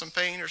suffer some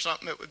pain or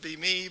something, it would be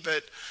me,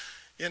 but,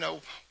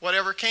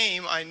 whatever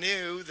came, I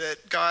knew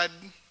that God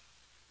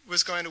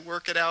was going to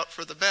work it out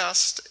for the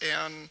best,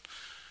 and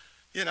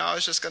I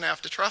was just going to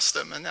have to trust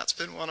him, and that's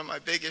been one of my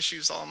big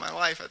issues all my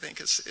life, I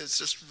think, is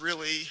just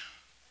really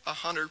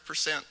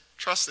 100%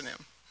 trusting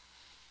him.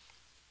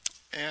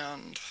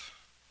 And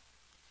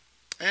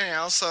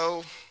anyhow,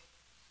 so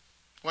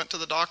went to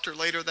the doctor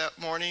later that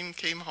morning,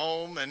 came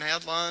home and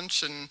had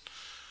lunch, and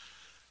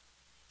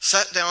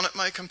sat down at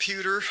my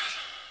computer,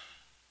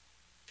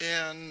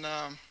 and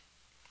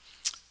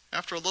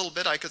after a little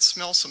bit I could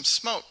smell some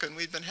smoke, and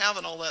we'd been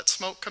having all that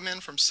smoke come in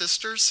from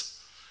Sisters.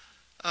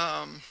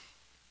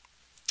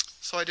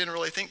 So I didn't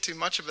really think too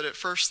much of it at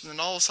first, and then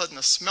all of a sudden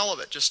the smell of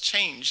it just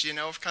changed,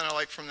 kind of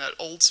like from that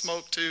old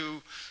smoke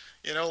to,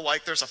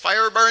 like there's a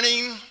fire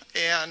burning,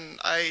 and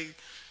I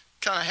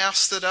kind of half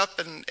stood up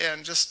and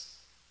just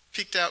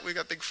peeked out. We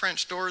got big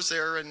French doors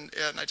there, and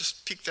I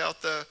just peeked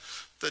out the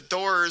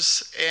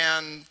doors,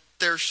 and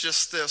there's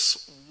just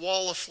this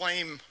wall of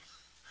flame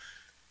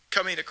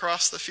coming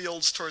across the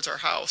fields towards our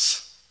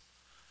house.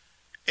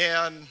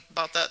 And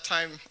about that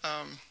time,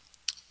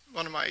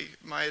 one of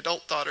my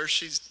adult daughters,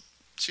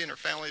 she and her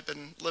family had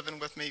been living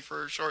with me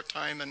for a short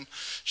time, and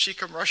she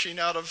come rushing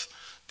out of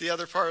the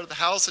other part of the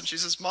house, and she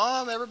says,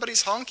 "Mom,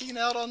 everybody's honking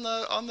out on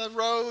the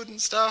road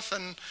and stuff."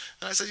 And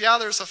I said, "Yeah,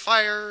 there's a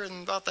fire."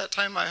 And about that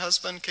time, my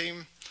husband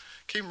came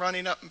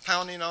running up and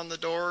pounding on the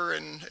door,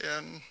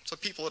 and so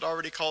people had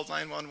already called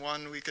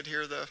 911. We could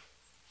hear the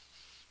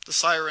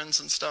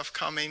sirens and stuff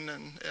coming,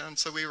 and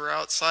so we were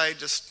outside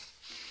just,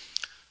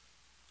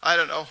 I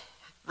don't know,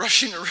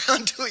 rushing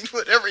around doing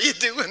whatever you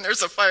do when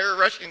there's a fire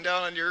rushing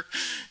down on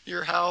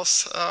your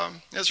house.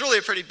 It's really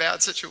a pretty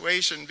bad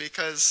situation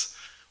because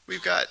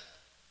we've got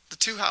the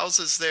two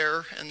houses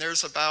there, and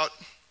there's about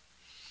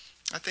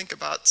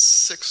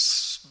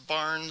 6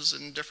 barns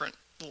and different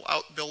little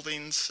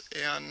outbuildings,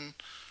 and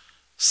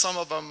some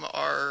of them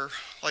are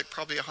like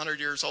probably 100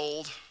 years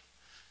old,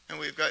 and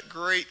we've got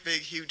great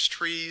big huge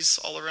trees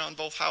all around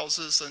both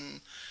houses,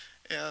 and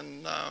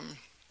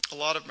a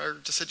lot of them are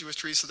deciduous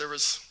trees, so there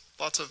was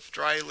lots of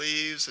dry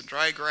leaves and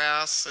dry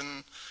grass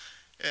and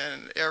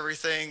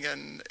everything,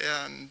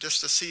 and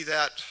just to see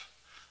that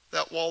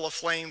wall of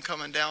flame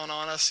coming down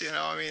on us,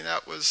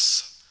 that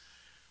was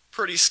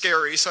pretty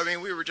scary. So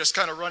we were just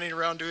kind of running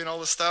around doing all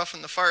this stuff,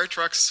 and the fire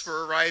trucks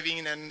were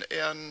arriving and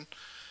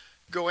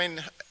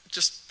going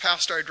just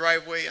past our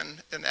driveway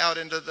and out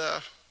into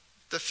the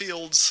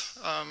fields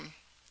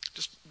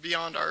just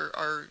beyond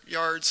our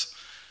yards,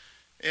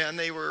 and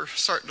they were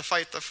starting to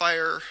fight the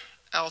fire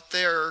out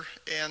there,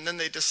 and then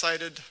they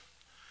decided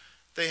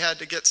they had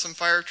to get some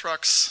fire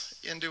trucks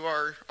into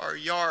our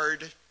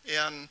yard,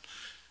 and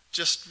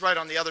just right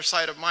on the other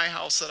side of my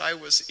house that I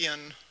was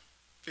in,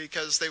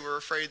 because they were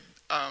afraid,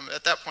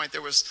 at that point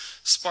there was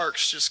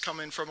sparks just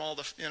coming from all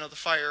the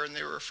fire, and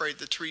they were afraid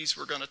the trees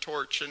were going to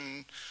torch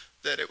and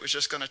that it was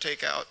just going to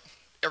take out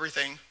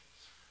everything.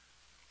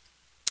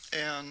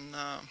 And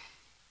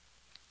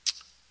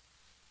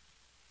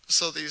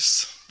so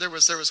there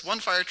was one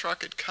fire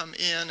truck had come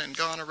in and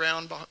gone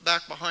around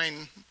back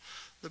behind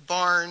the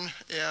barn,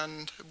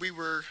 and we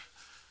were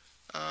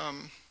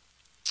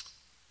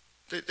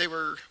they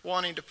were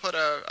wanting to put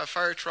a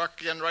fire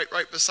truck in right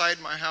beside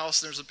my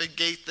house. There's a big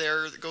gate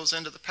there that goes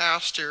into the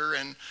pasture,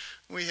 and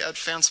we had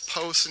fence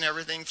posts and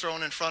everything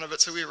thrown in front of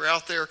it. So we were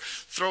out there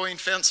throwing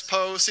fence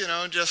posts,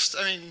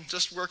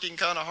 just working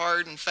kind of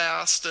hard and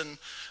fast. And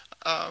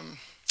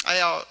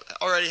I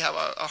already have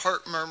a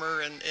heart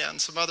murmur and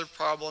some other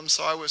problems,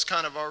 so I was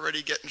kind of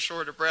already getting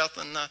short of breath,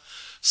 and the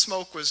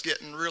smoke was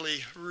getting really,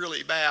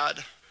 really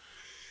bad.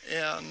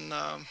 And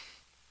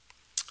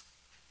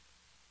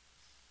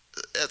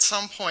at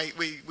some point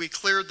we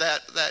cleared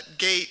that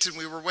gate, and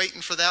we were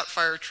waiting for that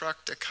fire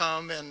truck to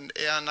come, and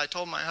I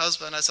told my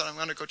husband, I said, I'm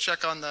going to go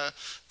check on the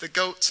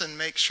goats and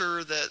make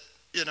sure that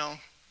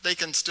they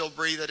can still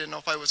breathe. I didn't know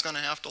if I was going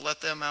to have to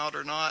let them out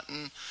or not,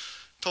 and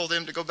told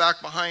him to go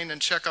back behind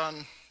and check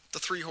on the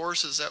 3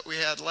 horses that we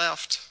had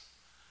left.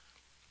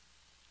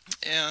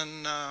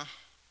 And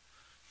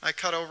I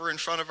cut over in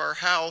front of our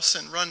house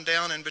and run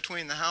down in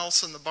between the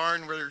house and the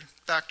barn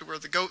back to where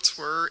the goats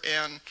were,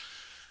 and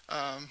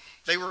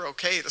they were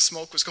okay. The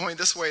smoke was going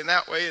this way and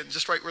that way, and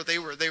just right where they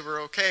were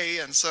okay.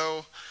 And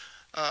so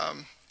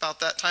about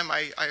that time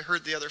I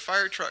heard the other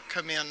fire truck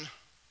come in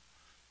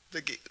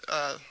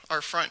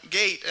our front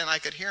gate, and I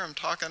could hear them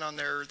talking on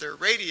their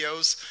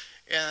radios,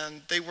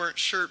 and they weren't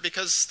sure,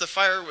 because the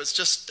fire was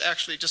just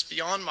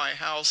beyond my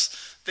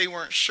house. They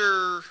weren't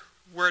sure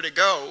where to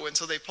go, and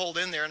so they pulled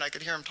in there, and I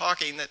could hear them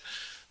talking that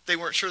they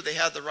weren't sure they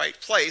had the right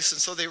place, and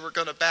so they were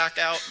going to back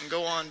out and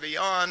go on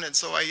beyond. And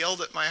so I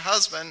yelled at my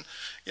husband,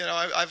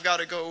 I've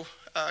got to go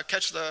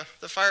catch the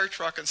fire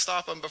truck and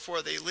stop them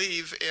before they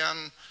leave.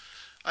 And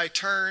I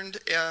turned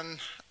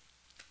and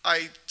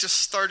I just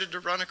started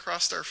to run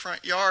across our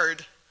front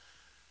yard,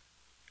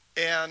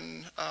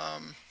 and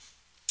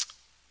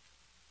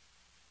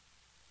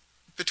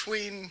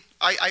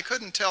I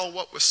couldn't tell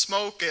what was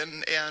smoke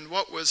and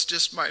what was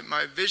just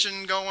my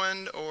vision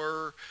going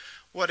or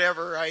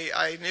whatever.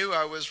 I knew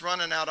I was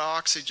running out of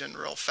oxygen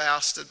real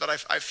fast, but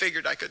I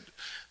figured I could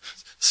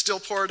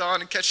still pour it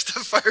on and catch the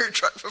fire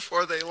truck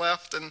before they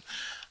left. And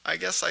I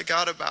guess I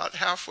got about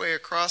halfway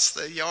across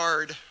the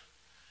yard,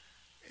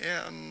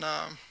 and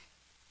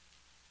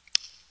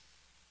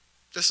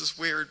this is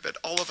weird, but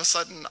all of a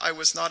sudden I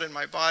was not in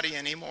my body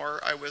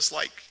anymore. I was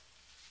like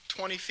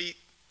 20 feet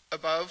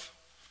above,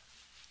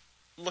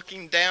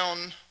 looking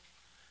down,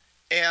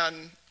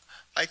 and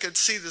I could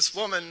see this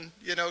woman,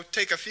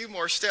 take a few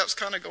more steps,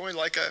 kind of going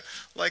like a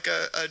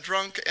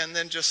drunk, and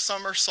then just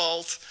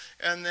somersault,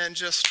 and then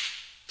just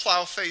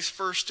plow face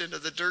first into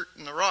the dirt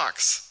and the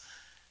rocks.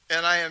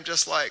 And I am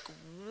just like,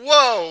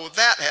 whoa,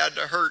 that had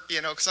to hurt,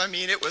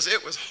 because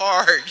it was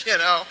hard,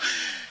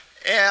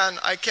 And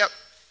I kept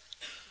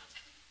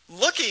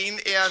looking,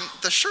 and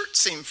the shirt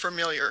seemed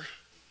familiar.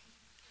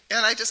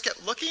 And I just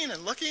kept looking,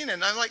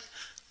 and I'm like,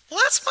 well,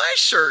 that's my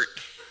shirt.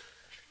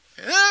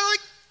 And I'm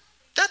like,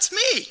 that's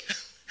me.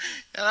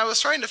 And I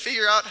was trying to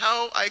figure out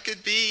how I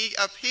could be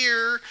up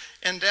here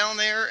and down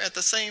there at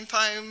the same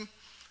time,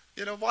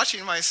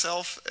 watching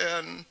myself.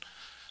 And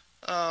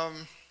a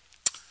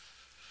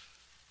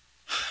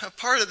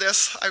part of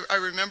this, I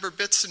remember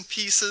bits and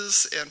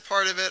pieces, and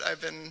part of it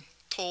I've been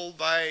told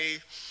by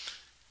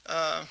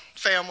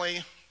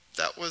family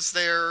that was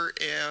there,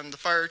 and the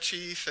fire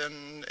chief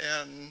and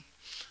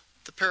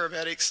the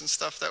paramedics and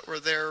stuff that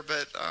were there.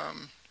 But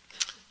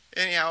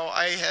anyhow,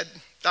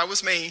 that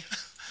was me.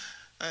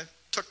 I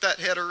took that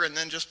header and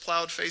then just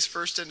plowed face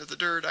first into the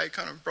dirt. I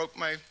kind of broke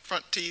my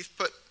front teeth,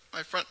 put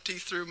my front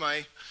teeth through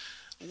my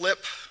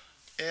lip,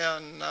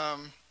 and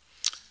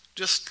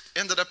just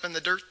ended up in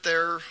the dirt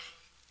there,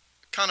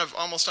 kind of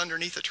almost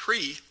underneath a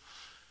tree,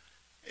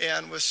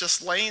 and was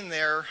just laying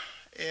there.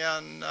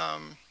 And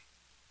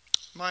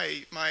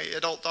my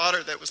adult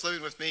daughter that was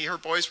living with me, her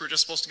boys were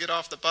just supposed to get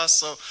off the bus,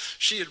 so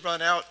she had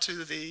run out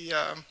to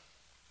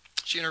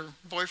she and her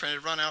boyfriend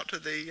had run out to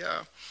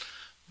the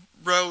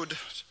road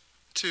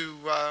to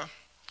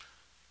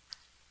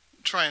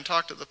try and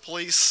talk to the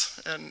police,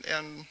 and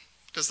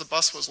because the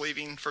bus was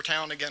leaving for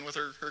town again with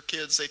her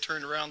kids, they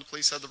turned around, the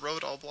police had the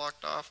road all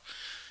blocked off.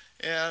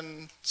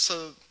 And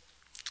so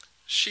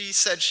she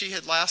said she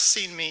had last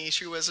seen me,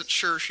 she wasn't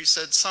sure, she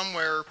said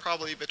somewhere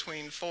probably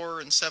between 4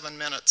 and 7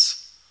 minutes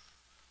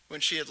when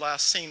she had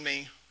last seen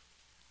me,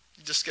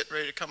 just getting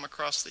ready to come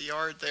across the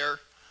yard there.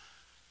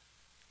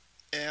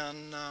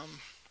 And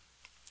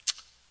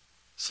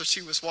so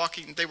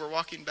they were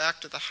walking back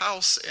to the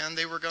house, and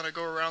they were going to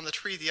go around the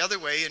tree the other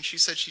way, and she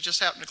said she just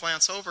happened to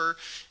glance over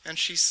and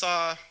she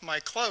saw my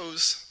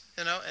clothes,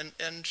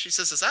 and she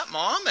says, "Is that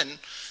Mom?" And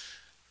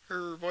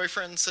her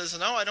boyfriend says,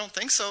 "No, I don't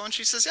think so." And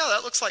she says, "Yeah,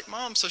 that looks like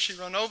Mom." So she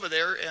ran over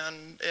there,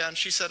 and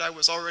she said I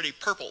was already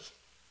purple.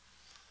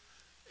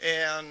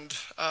 And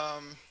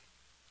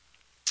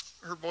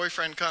her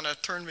boyfriend kind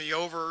of turned me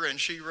over,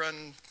 and she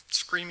ran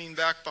screaming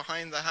back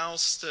behind the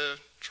house to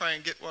try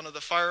and get one of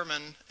the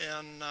firemen,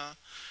 and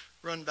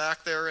run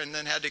back there, and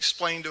then had to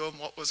explain to him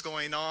what was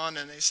going on.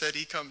 And they said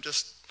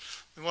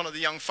one of the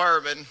young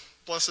firemen,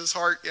 bless his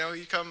heart,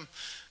 he come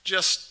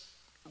just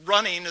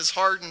running as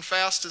hard and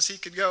fast as he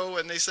could go,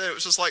 and they said it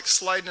was just like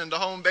sliding into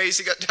home base.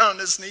 He got down on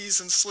his knees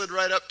and slid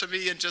right up to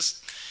me and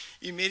just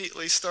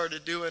immediately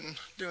started doing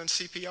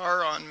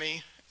CPR on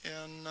me,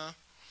 and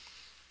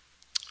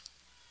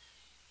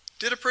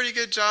did a pretty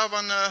good job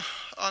on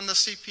the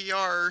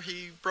CPR.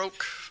 He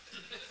broke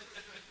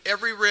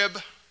every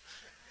rib,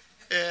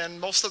 and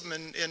most of them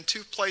in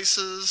two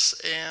places,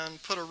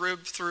 and put a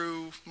rib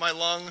through my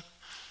lung.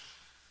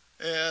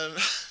 And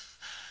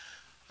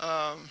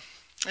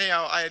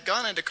I had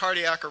gone into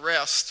cardiac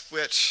arrest,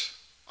 which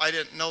I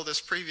didn't know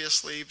this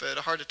previously, but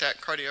a heart attack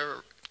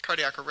and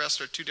cardiac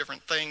arrest are two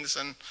different things,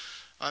 and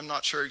I'm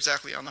not sure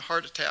exactly on the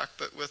heart attack,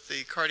 but with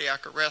the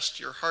cardiac arrest,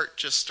 your heart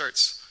just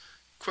starts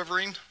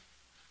quivering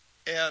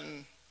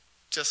and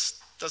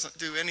just doesn't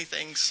do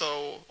anything,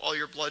 so all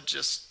your blood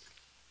just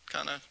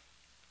kind of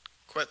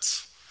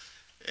quits.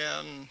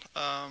 And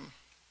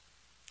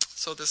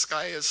so this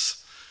guy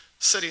is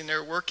sitting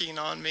there working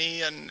on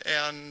me, and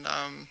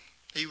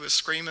he was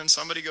screaming,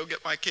 "Somebody go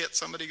get my kit,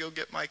 somebody go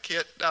get my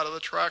kit," out of the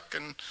truck,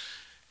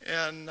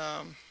 and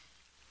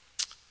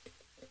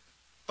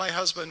my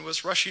husband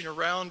was rushing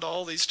around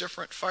all these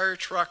different fire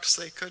trucks.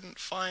 They couldn't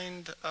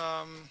find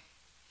what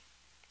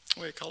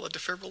do you call a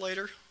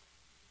defibrillator?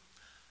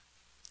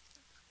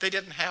 They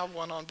didn't have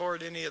one on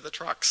board any of the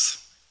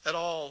trucks at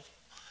all.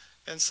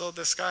 And so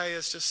this guy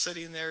is just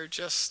sitting there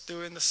just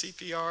doing the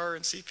CPR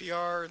and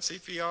CPR and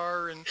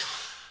CPR, and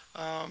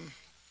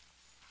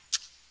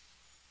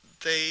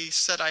they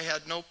said I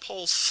had no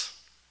pulse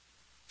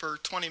for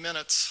 20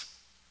 minutes.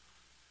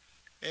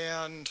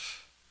 And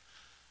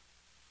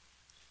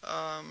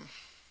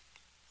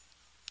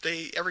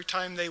every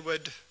time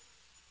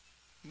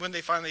when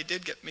they finally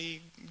did get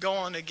me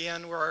going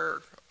again,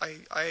 where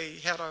I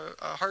had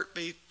a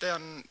heartbeat,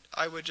 then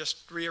I would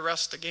just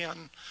re-arrest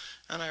again.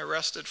 And I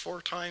arrested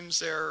 4 times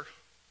there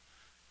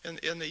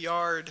in the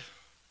yard.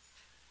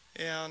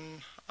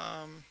 And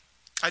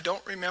I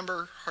don't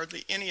remember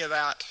hardly any of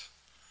that.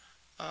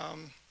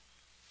 I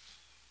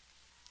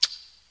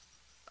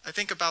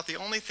think about the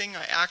only thing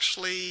I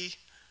actually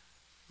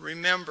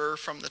remember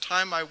from the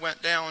time I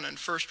went down and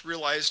first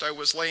realized I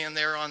was laying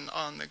there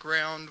on the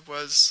ground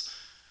was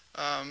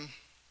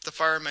the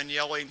firemen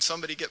yelling,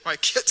 "Somebody get my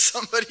kit,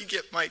 somebody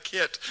get my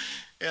kit."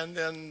 And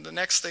then the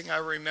next thing I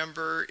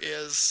remember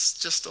is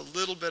just a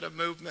little bit of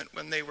movement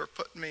when they were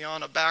putting me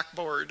on a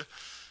backboard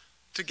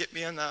to get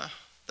me in the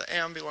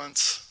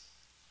ambulance.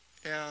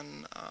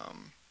 And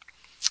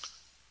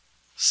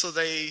so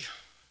they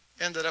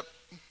ended up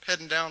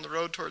heading down the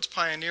road towards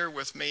Pioneer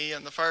with me,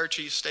 and the fire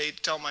chief stayed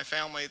to tell my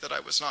family that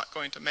I was not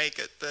going to make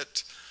it,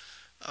 that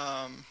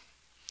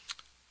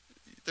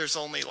there's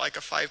only like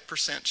a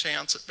 5%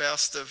 chance at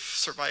best of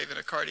surviving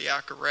a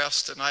cardiac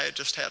arrest, and I had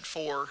just had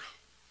 4.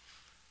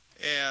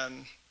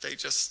 And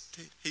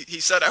he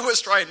said I was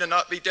trying to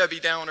not be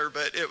Debbie Downer,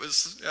 but it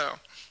was,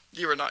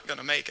 you were not going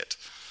to make it.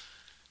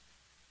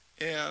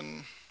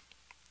 And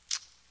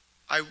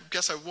I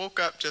guess I woke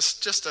up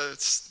just a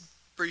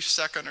brief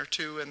second or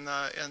two in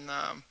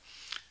the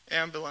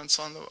ambulance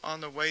on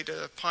the way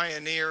to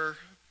Pioneer,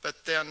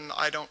 but then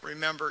I don't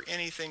remember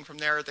anything from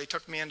there. They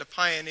took me into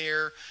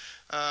Pioneer,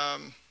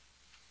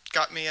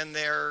 got me in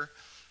there.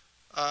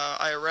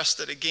 I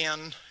arrested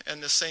again,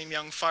 and the same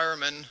young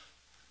fireman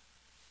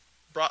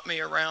brought me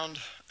around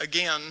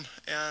again,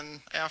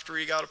 and after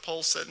he got a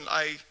pulse, and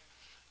I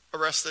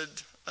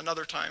arrested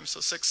another time, so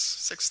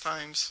six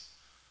times.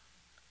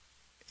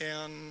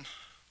 And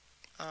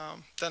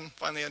then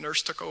finally a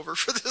nurse took over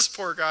for this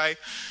poor guy,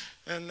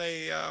 and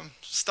they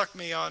stuck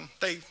me on.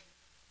 They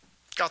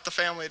got the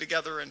family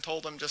together and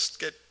told them just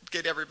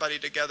get everybody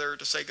together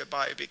to say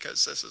goodbye,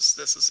 because this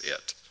is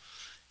it.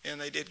 And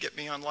they did get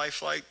me on Life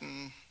Flight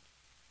and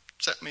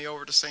sent me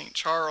over to St.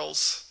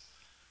 Charles.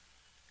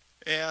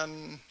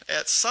 And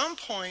at some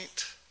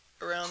point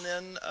around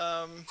then,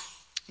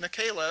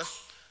 Michaela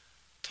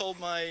told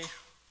my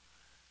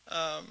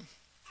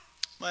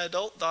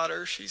adult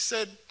daughter, she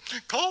said,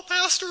 "Call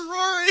Pastor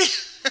Rory."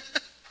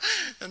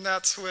 And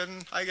that's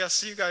when I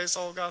guess you guys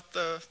all got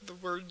the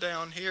word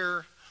down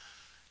here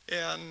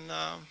and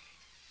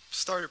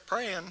started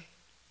praying.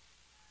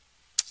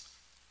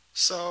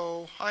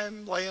 So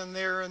I'm laying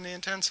there in the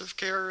intensive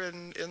care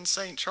in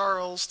St.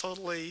 Charles,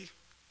 totally,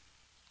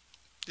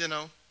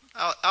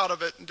 out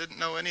of it, and didn't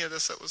know any of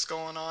this that was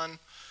going on.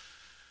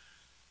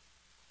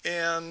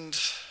 And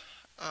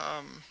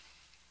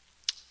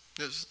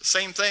it was the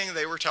same thing.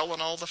 They were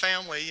telling all the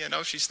family,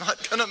 she's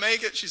not going to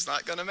make it, she's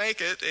not going to make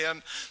it.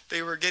 And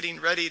they were getting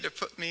ready to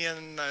put me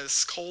in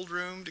this cold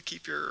room to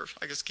keeps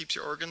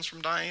your organs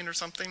from dying or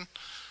something.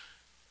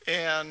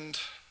 And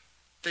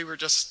they were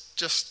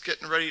just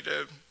getting ready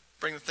to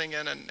bring the thing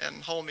in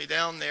and hold me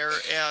down there.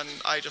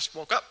 And I just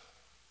woke up.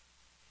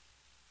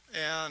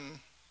 And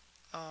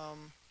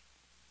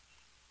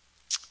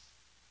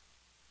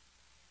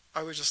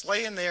I was just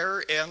laying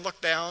there and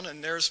looked down,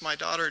 and there's my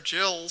daughter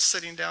Jill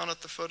sitting down at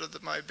the foot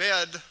of my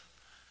bed.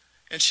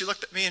 And she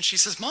looked at me and she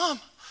says, Mom,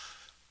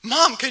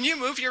 can you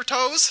move your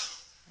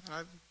toes? And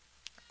I,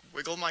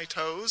 wiggle my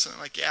toes, and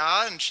I'm like,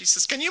 yeah. And she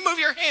says, can you move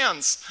your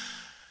hands?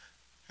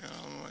 And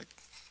I'm like,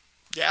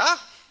 yeah.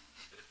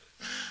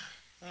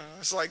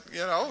 It's like,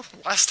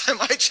 last time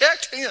I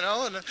checked,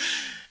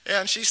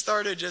 and she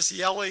started just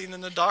yelling,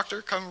 and the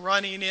doctor come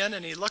running in,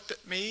 and he looked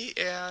at me,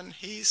 and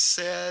he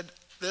said,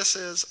 this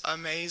is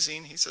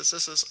amazing. He says,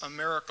 this is a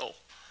miracle.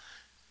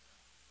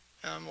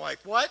 And I'm like,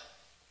 what?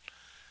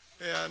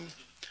 And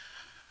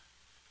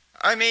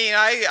I mean,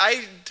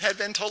 I had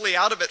been totally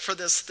out of it for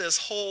this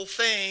whole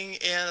thing,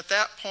 and at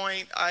that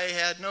point, I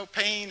had no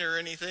pain or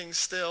anything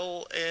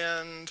still,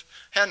 and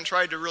hadn't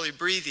tried to really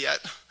breathe yet.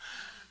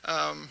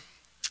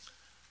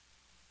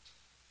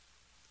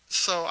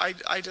 So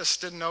I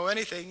just didn't know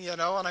anything,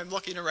 and I'm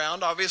looking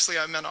around. Obviously,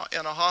 I'm in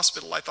a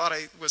hospital. I thought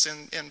I was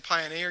in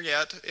Pioneer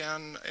yet,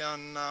 and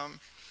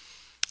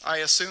I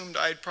assumed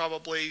I'd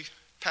probably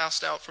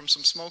passed out from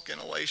some smoke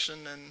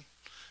inhalation and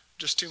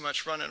just too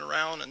much running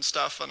around and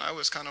stuff. And I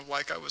was kind of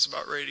like I was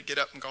about ready to get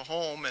up and go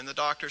home. And the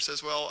doctor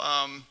says, well,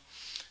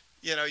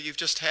 you've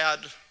just had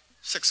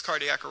 6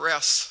 cardiac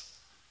arrests.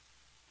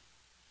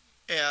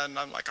 And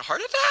I'm like, a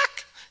heart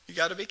attack? You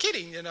got to be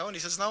kidding, And he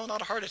says, no,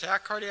 not a heart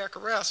attack, cardiac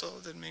arrest. Well,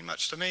 it didn't mean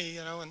much to me,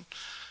 And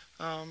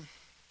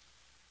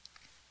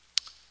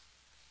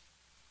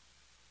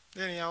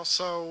anyhow,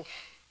 so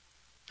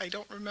I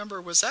don't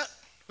remember. Was that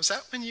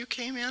when you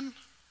came in,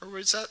 or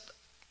was that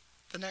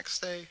the next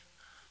day?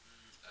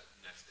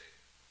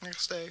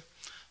 Next day.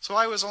 So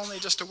I was only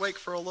just awake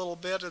for a little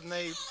bit, and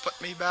they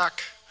put me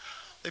back.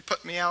 They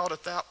put me out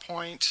at that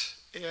point.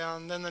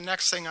 And then the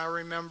next thing I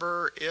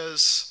remember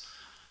is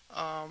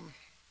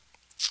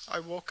I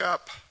woke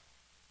up,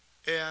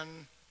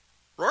 and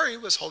Rory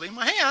was holding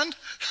my hand.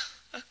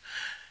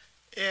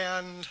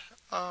 And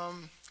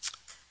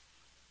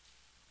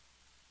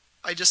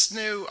I just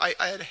knew I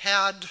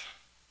had,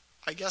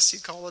 I guess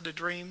you'd call it a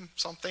dream,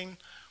 something.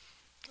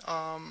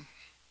 And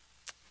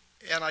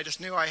I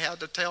just knew I had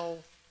to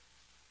tell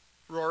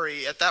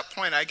Rory. At that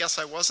point, I guess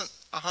I wasn't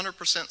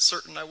 100%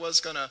 certain I was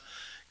gonna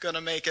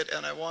make it,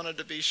 and I wanted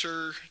to be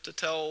sure to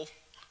tell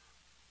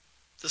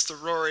this to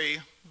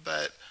Rory.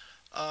 But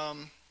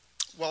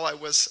while I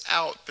was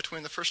out,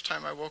 between the first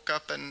time I woke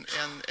up and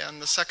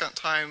the second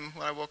time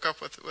when I woke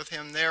up with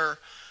him there,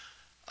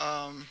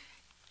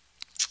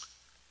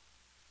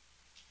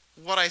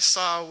 what I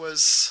saw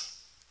was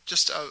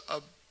just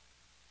a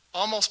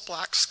almost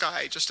black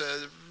sky, just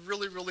a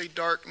really, really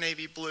dark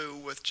navy blue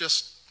with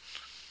just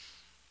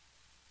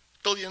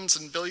billions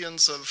and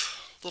billions of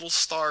little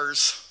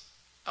stars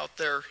out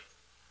there.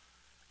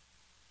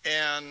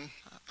 And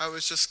I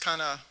was just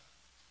kind of,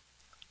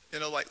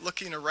 like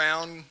looking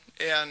around,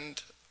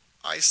 and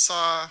I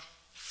saw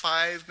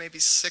 5, maybe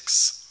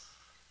 6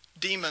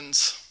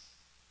 demons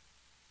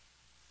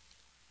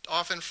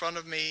off in front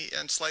of me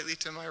and slightly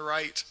to my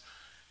right.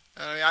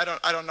 I mean,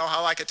 I don't know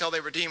how I could tell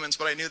they were demons,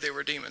 but I knew they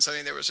were demons. I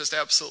mean, there was just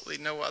absolutely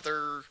no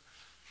other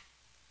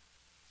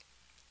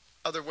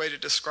way to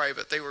describe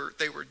it. They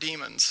were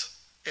demons,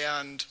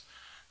 and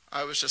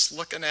I was just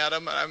looking at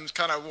them, and I'm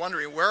kind of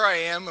wondering where I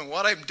am and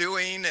what I'm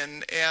doing,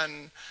 and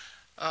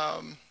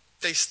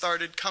they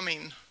started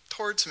coming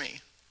towards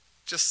me,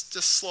 just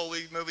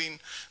slowly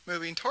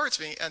moving towards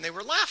me, and they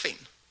were laughing,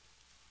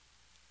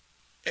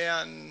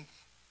 and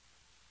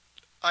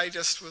I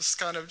just was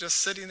kind of just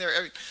sitting there.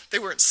 I mean, they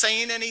weren't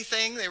saying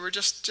anything. They were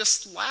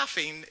just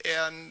laughing.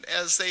 And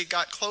as they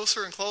got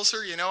closer and closer,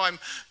 I'm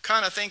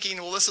kind of thinking,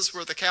 well, this is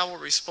where the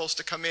cavalry's supposed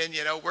to come in.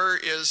 Where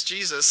is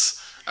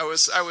Jesus? I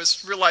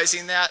was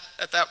realizing that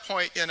at that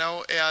point,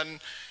 and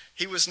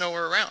he was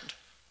nowhere around.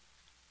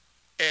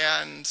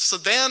 And so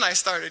then I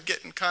started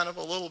getting kind of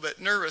a little bit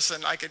nervous,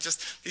 and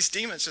these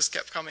demons just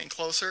kept coming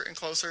closer and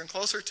closer and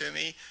closer to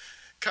me,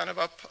 kind of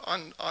up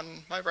on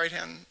my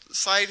right-hand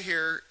side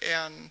here,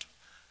 and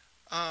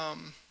I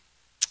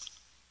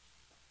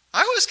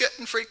was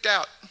getting freaked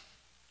out.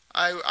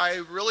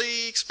 I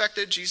really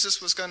expected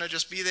Jesus was going to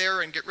just be there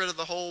and get rid of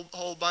the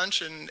whole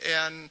bunch,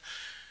 and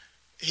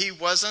he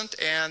wasn't,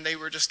 and they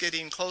were just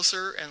getting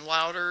closer and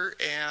louder,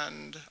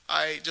 and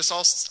I just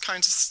all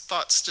kinds of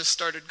thoughts just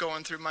started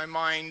going through my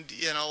mind,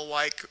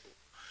 like,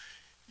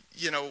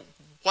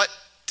 what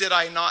did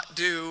I not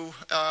do?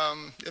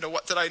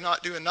 What did I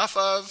not do enough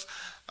of?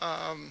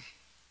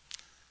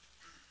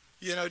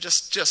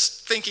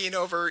 Just thinking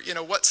over,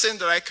 what sin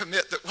did I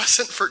commit that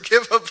wasn't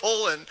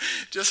forgivable, and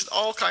just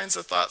all kinds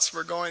of thoughts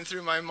were going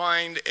through my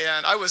mind,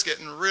 and I was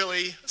getting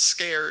really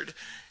scared.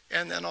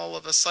 And then all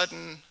of a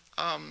sudden,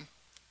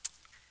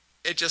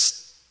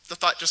 the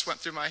thought just went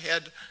through my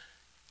head,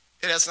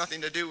 it has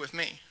nothing to do with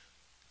me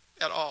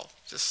at all.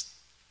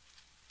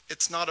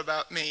 It's not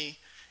about me,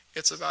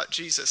 it's about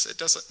Jesus. It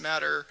doesn't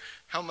matter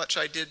how much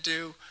I did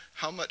do,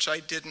 how much I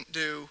didn't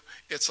do,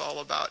 it's all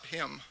about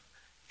him.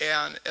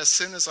 And as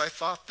soon as I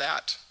thought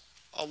that,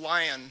 a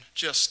lion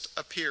just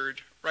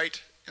appeared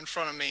right in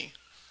front of me,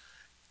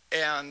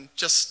 and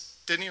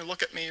just didn't even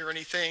look at me or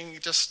anything,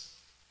 just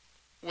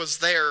was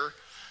there.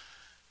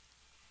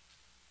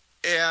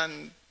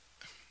 And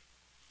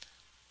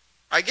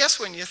I guess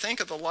when you think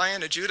of the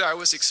Lion of Judah, I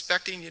was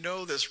expecting,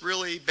 this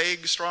really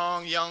big,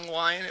 strong, young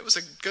lion. It was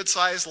a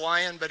good-sized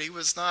lion, but he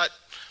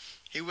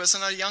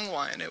wasn't a young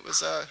lion. It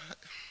was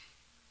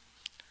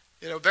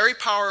very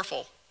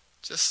powerful,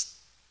 just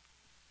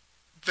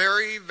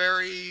very,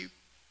 very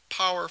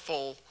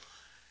powerful.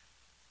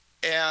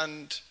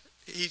 And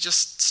he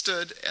just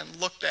stood and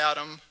looked at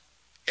him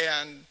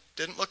and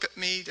didn't look at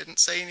me, didn't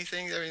say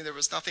anything. I mean, there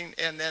was nothing.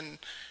 And then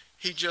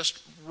he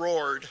just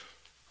roared,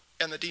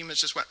 and the demons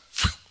just went,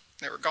 and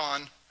they were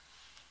gone.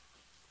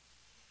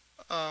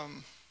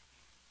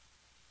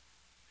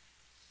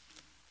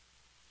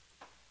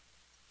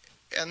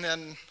 And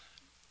then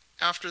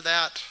after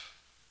that,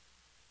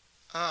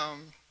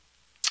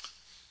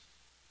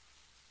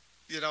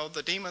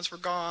 the demons were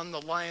gone,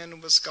 the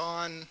lion was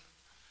gone,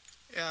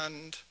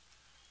 and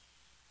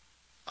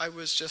I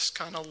was just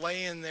kind of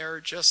laying there,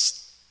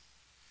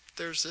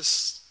 there's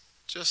this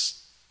just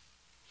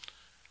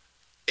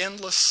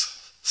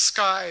endless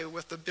sky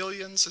with the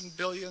billions and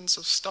billions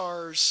of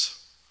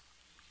stars.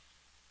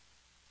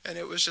 And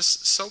it was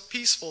just so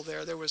peaceful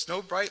there. There was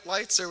no bright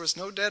lights, there was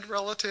no dead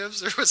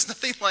relatives, there was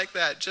nothing like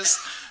that. Just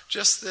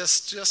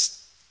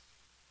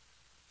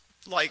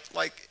like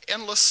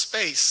endless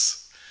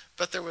space.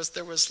 But there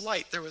was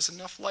light. There was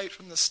enough light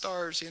from the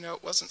stars.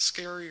 It wasn't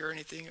scary or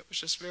anything. It was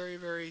just very,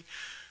 very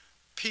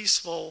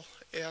peaceful.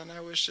 And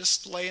I was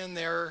just laying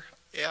there,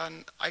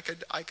 and I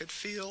could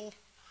feel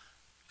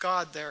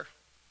God there.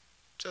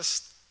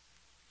 Just,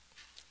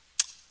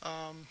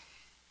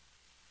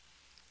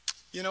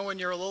 when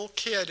you're a little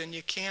kid and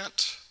you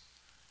can't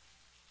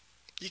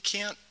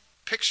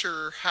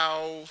picture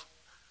how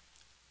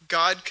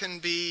God can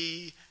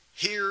be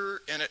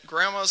here and at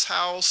Grandma's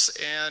house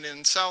and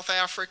in South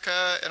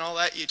Africa and all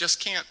that. You just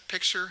can't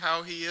picture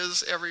how he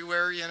is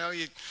everywhere.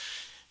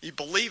 You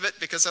believe it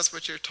because that's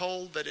what you're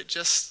told, but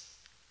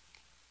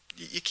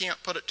you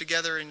can't put it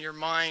together in your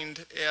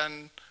mind.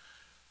 And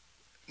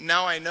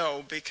now I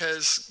know,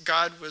 because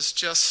God was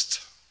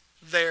just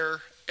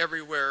there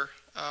everywhere.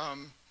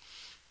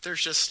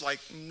 There's just like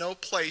no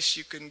place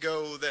you can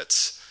go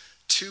that's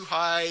too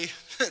high,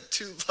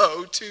 too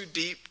low, too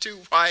deep, too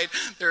wide.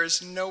 There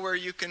is nowhere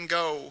you can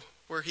go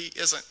where he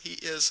isn't. He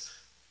is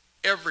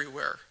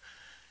everywhere.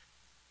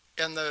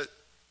 And the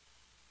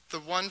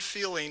one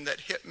feeling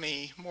that hit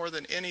me more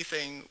than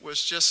anything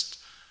was just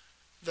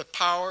the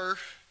power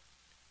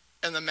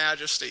and the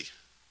majesty.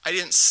 I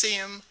didn't see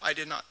him. I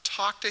did not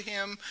talk to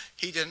him.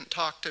 He didn't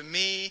talk to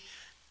me.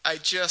 I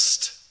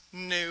just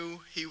knew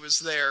he was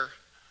there.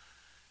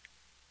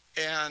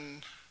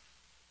 And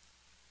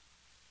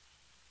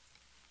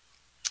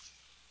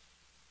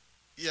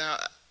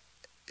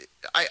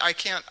I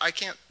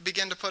can't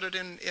begin to put it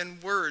in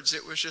words.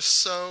 It was just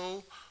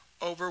so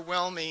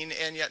overwhelming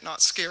and yet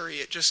not scary.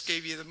 It just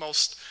gave you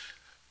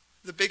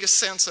the biggest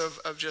sense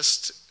of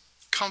just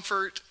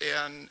comfort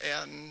and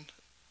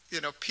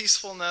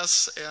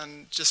peacefulness,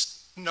 and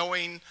just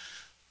knowing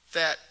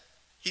that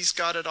he's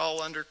got it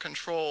all under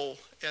control.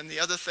 And the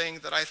other thing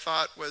that I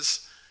thought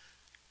was,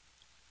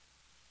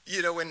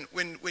 when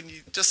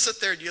you just sit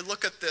there and you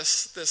look at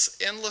this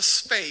endless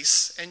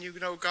space, and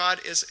God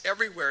is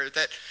everywhere,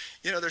 that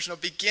there's no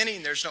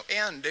beginning, there's no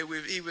end.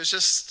 He was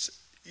just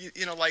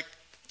like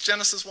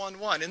Genesis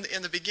 1:1,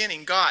 in the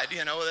beginning God,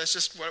 that's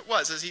just what it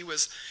was, is he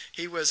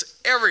was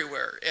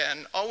everywhere,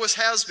 and always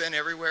has been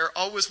everywhere,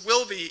 always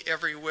will be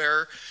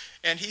everywhere,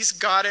 and he's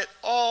got it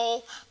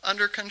all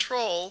under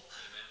control.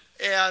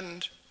 Amen.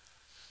 And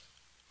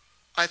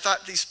I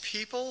thought, these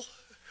people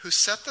who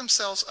set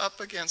themselves up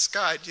against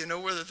God,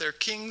 whether they're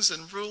kings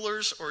and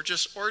rulers or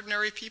just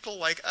ordinary people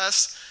like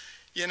us,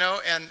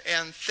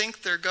 and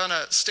think they're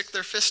gonna stick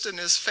their fist in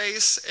his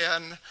face,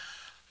 and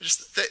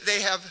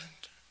they have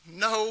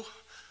no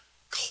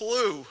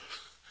clue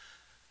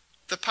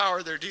the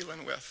power they're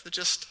dealing with.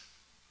 Just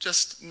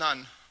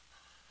none.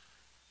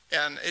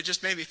 And it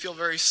just made me feel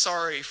very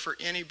sorry for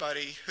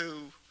anybody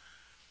who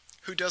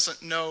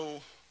doesn't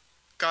know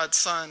God's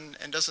Son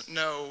and doesn't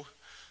know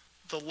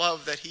the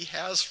love that he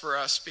has for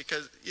us,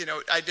 because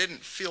I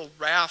didn't feel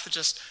wrath,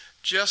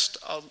 just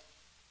a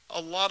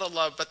lot of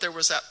love, but there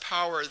was that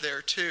power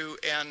there too,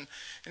 and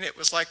it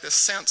was like the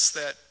sense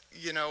that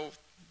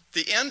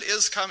the end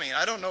is coming.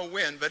 I don't know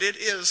when, but it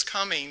is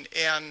coming,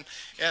 and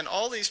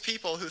all these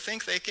people who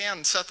think they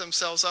can set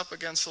themselves up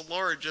against the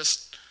Lord,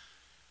 just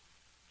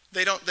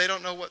they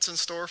don't know what's in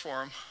store for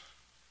them.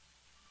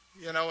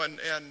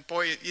 And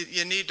boy,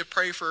 you need to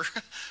pray for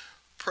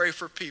pray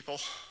for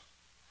people.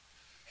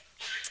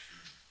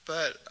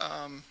 But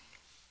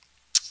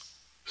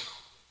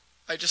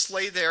I just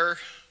lay there,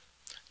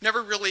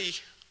 never really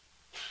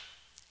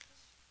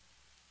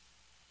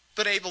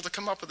been able to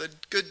come up with a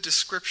good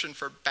description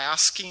for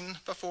basking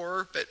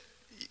before, but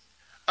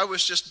I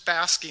was just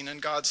basking in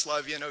God's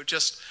love,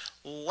 just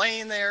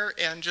laying there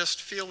and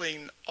just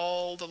feeling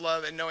all the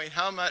love and knowing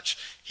how much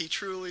he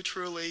truly,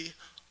 truly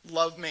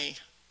loved me.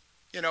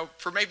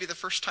 For maybe the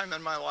first time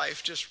in my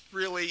life, just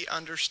really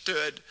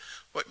understood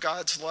what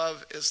God's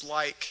love is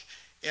like,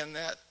 in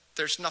that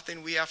there's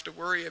nothing we have to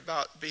worry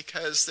about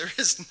because there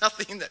is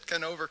nothing that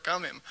can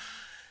overcome him.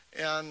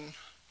 And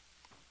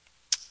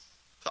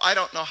so I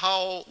don't know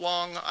how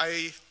long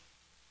I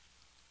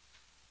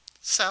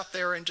sat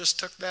there and just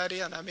took that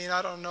in. I mean,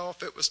 I don't know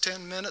if it was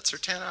 10 minutes or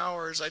 10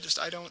 hours. I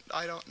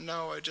don't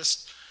know. I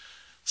just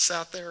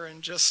sat there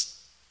and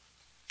just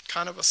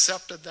kind of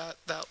accepted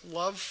that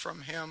love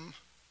from him.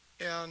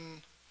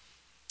 And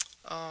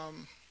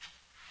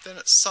then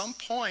at some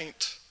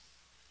point,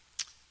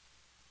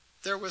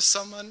 there was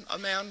a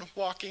man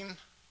walking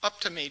up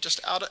to me, just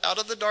out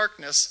of the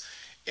darkness,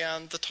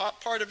 and the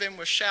top part of him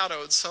was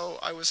shadowed, so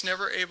I was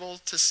never able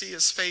to see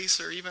his face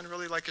or even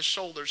really like his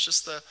shoulders,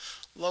 just the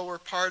lower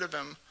part of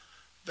him.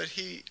 But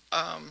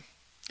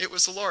it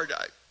was the Lord.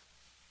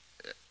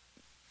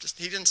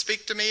 He didn't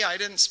speak to me, I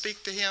didn't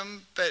speak to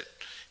him, but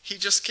he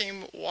just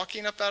came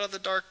walking up out of the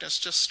darkness,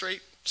 just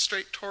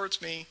straight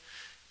towards me,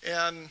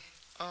 and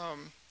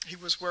he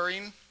was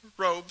wearing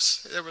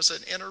robes. There was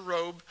an inner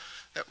robe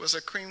that was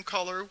a cream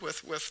color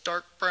with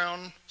dark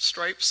brown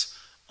stripes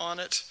on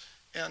it,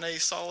 and a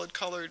solid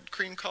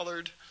cream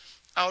colored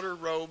outer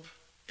robe,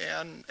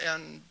 and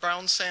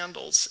brown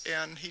sandals.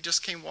 And he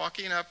just came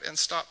walking up and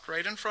stopped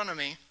right in front of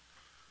me.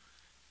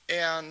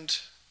 And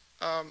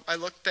I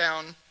looked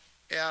down,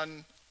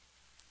 and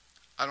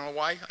I don't know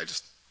why, I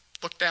just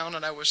looked down,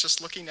 and I was just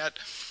looking at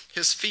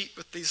his feet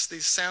with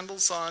these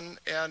sandals on,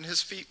 and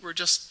his feet were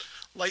just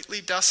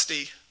lightly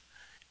dusty.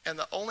 And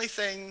the only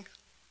thing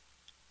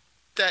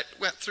that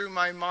went through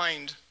my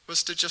mind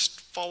was to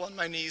just fall on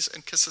my knees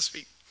and kiss his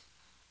feet.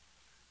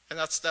 And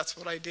that's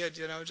what I did,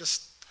 it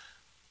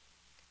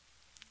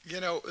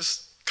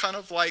was kind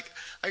of like,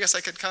 I guess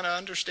I could kind of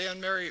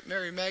understand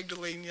Mary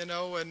Magdalene,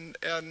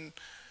 and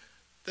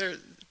there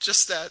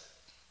just that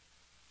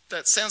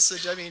sense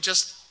that,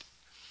 just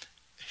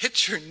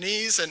hit your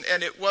knees, and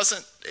it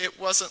wasn't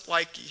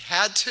like you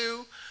had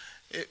to.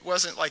 It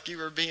wasn't like you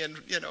were being,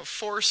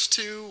 forced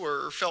to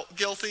or felt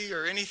guilty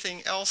or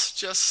anything else.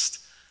 Just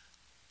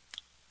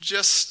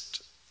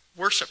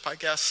worship, I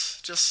guess.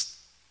 Just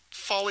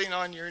falling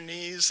on your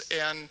knees,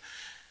 and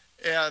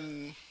I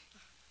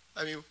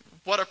mean,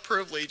 what a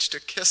privilege to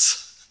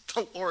kiss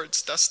the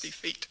Lord's dusty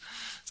feet.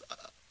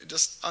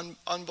 Just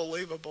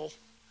unbelievable.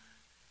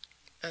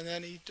 And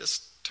then he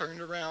just turned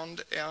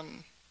around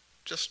and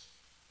just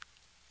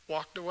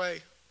walked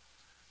away.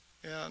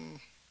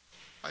 And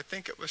I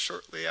think it was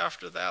shortly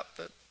after that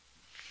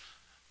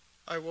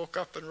I woke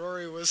up and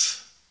Rory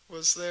was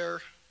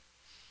there.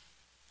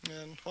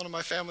 And one of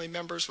my family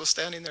members was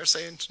standing there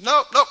saying,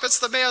 nope, it's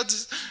the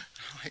meds.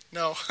 I'm like,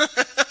 no,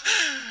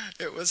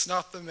 it was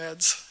not the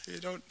meds. You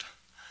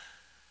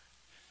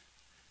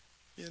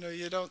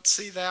don't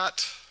see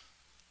that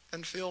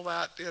and feel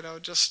that,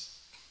 just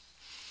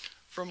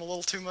from a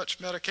little too much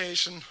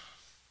medication.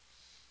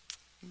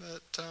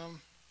 But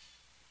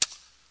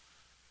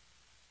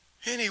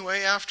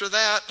anyway, after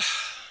that,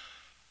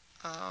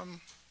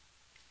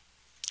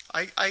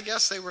 I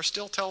guess they were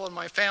still telling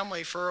my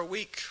family for a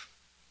week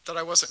that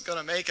I wasn't going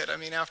to make it. I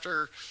mean,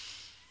 after,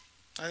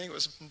 I think it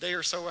was a day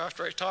or so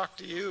after I talked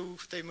to you,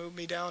 they moved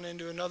me down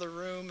into another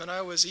room, and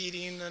I was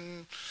eating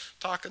and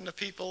talking to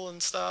people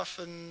and stuff,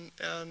 and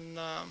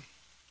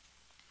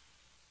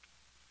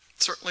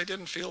certainly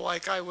didn't feel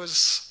like I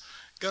was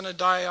going to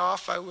die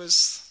off. I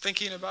was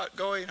thinking about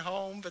going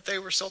home, but they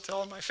were still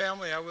telling my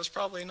family I was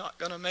probably not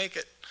going to make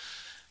it.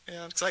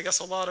 And because I guess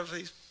a lot of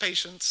these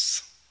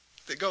patients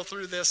that go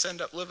through this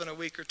end up living a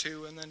week or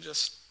two and then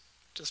just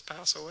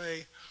pass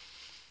away.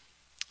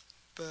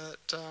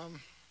 But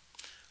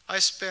I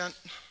spent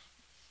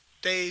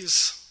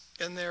days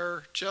in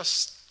there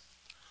just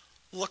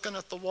looking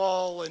at the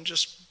wall and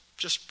just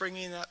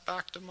bringing that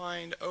back to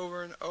mind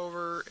over and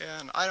over.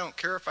 And I don't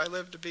care if I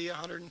live to be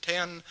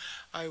 110,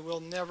 I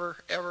will never,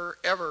 ever,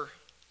 ever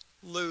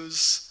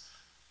lose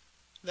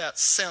that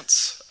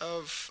sense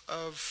of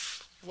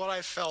what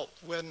I felt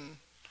when,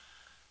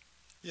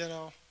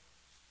 the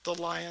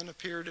lion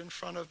appeared in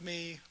front of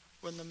me,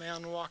 when the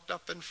man walked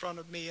up in front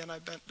of me and I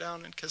bent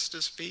down and kissed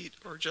his feet,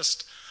 or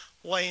just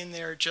laying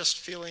there just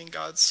feeling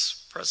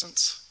God's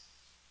presence.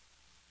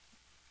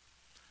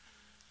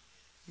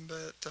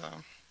 But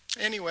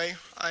anyway,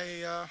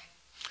 I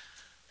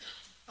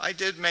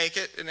did make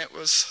it, and it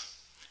was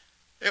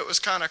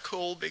kind of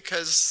cool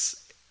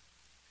because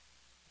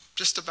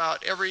just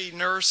about every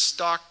nurse,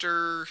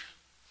 doctor,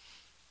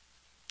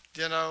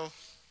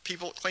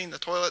 people that clean the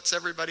toilets,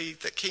 everybody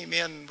that came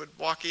in would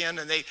walk in,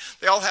 and they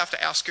all have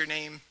to ask your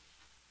name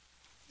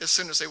as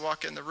soon as they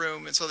walk in the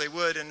room. And so they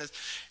would, and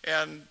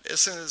as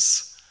soon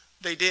as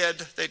they did,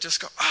 they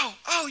just go,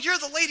 oh, you're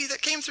the lady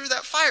that came through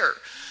that fire.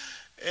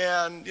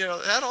 And,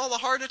 had all the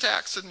heart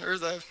attacks or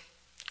the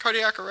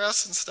cardiac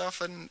arrests and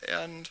stuff. And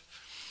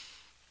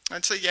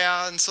I'd say,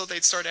 yeah. And so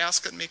they'd start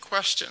asking me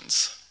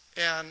questions.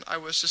 And I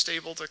was just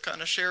able to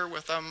kind of share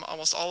with them,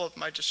 almost all of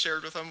them, I just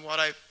shared with them what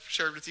I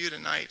shared with you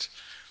tonight.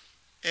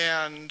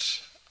 And,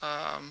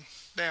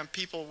 man,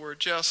 people were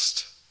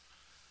just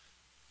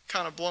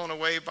kind of blown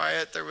away by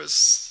it. There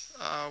was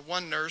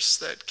one nurse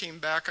that came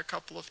back a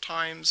couple of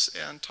times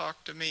and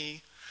talked to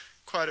me,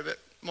 quite a bit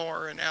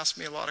more and asked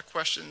me a lot of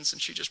questions,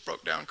 and she just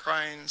broke down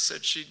crying and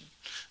said she'd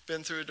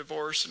been through a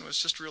divorce and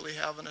was just really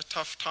having a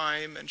tough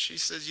time. And she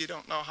says, you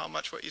don't know how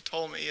much what you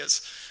told me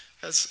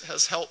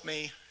has helped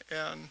me.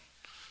 And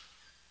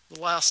the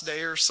last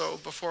day or so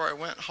before I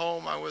went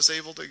home, I was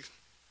able to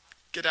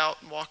get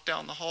out and walk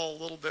down the hall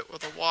a little bit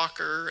with a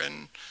walker.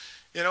 And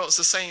it's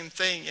the same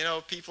thing.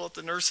 People at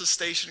the nurses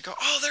station go,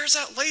 oh, there's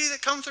that lady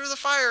that come through the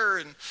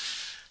fire.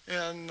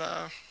 And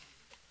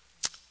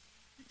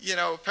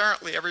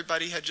apparently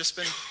everybody had just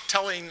been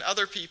telling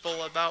other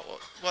people about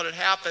what had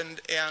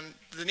happened. And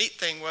the neat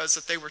thing was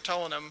that they were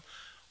telling them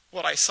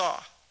what I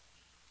saw.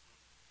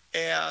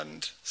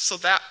 And so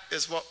that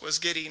is what was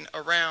getting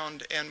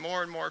around, and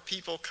more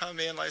people come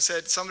in. Like I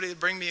said, somebody would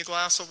bring me a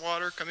glass of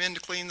water, come in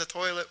to clean the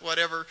toilet,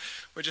 whatever,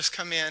 would just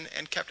come in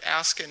and kept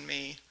asking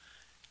me,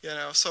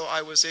 so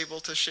I was able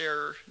to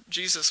share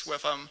Jesus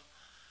with them.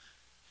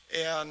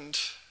 And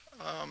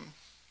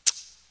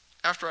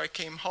after I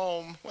came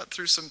home, went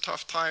through some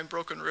tough time.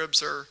 Broken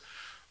ribs are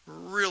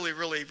really,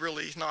 really,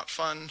 really not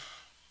fun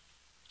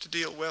to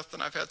deal with,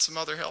 and I've had some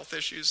other health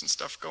issues and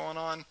stuff going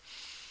on.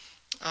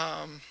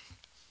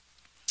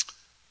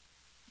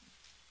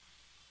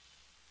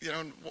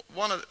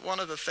 One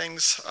of the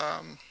things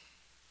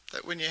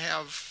that when you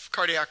have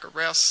cardiac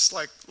arrests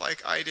like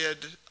I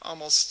did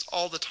almost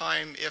all the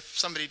time, if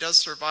somebody does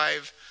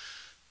survive,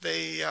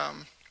 they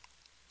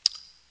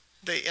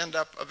end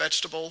up a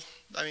vegetable.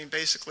 I mean,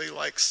 basically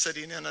like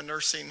sitting in a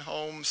nursing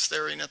home,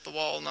 staring at the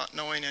wall, not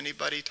knowing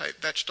anybody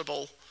type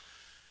vegetable.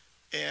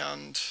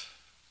 And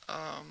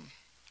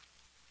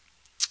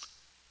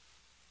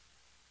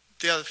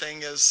the other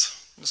thing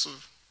is, this is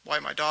why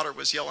my daughter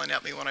was yelling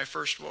at me when I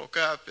first woke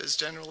up, is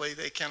generally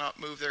they cannot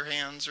move their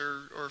hands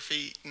or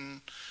feet, and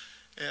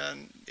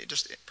it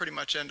just pretty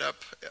much end up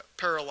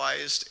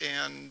paralyzed.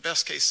 And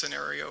best case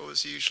scenario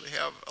is you usually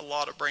have a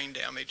lot of brain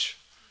damage.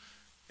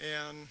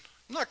 And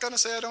I'm not going to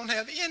say I don't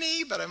have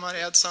any, but I might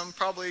add some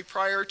probably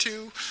prior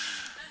to.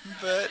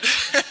 But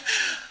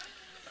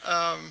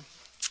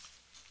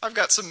I've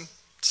got some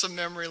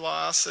memory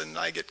loss, and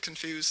I get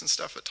confused and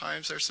stuff at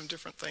times. There's some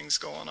different things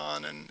going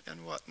on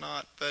and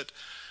whatnot. But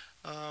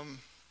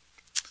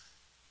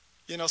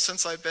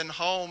since I've been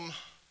home,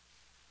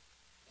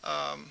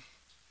 I've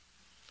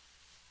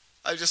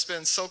just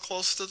been so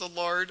close to the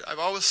Lord. I've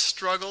always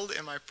struggled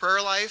in my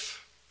prayer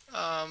life,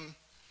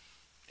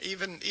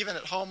 even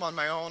at home on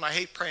my own. I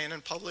hate praying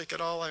in public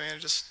at all. I mean, I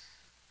just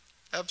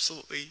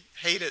absolutely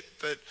hate it.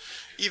 But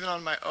even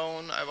on my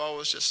own, I've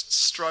always just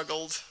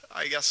struggled.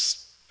 I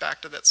guess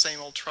back to that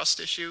same old trust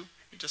issue.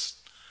 It's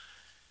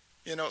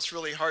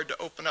really hard to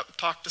open up and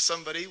talk to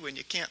somebody when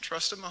you can't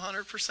trust them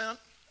 100%.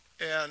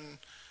 And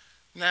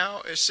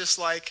now it's just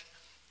like,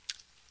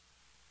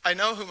 I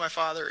know who my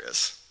Father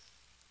is.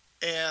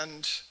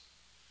 And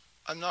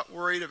I'm not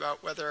worried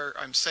about whether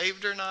I'm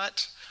saved or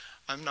not.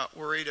 I'm not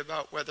worried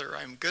about whether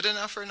I'm good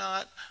enough or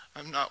not.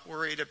 I'm not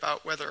worried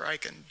about whether I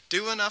can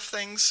do enough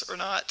things or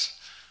not.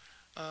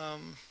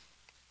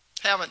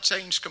 Haven't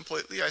changed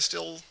completely. I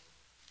still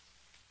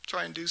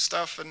try and do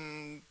stuff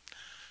and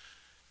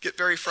get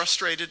very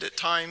frustrated at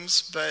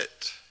times,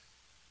 but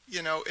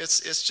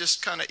it's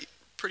just kind of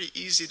pretty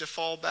easy to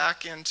fall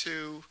back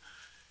into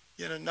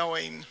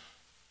knowing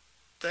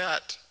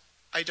that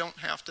I don't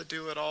have to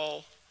do it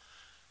all.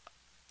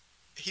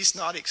 He's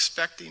not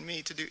expecting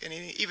me to do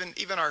anything,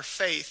 even our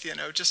faith,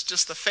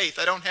 just the faith.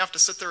 I don't have to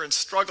sit there and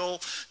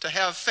struggle to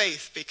have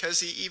faith,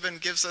 because he even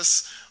gives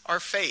us our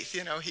faith.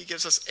 He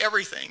gives us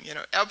everything,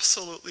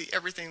 absolutely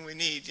everything we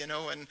need,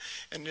 and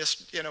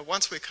just,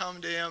 once we come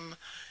to him,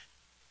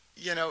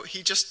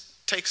 he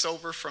just takes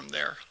over from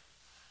there.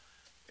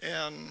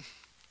 And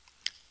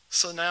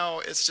so now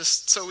it's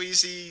just so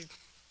easy,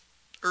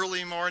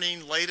 early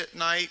morning, late at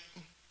night,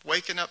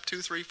 waking up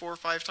 2, 3, 4,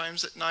 5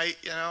 times at night.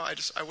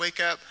 I wake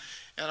up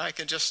and I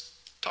can just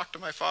talk to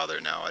my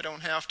Father now. I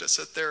don't have to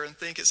sit there and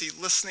think, is he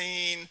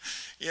listening?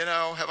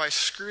 Have I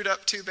screwed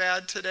up too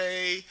bad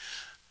today?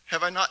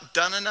 Have I not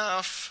done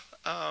enough?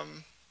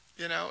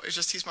 It's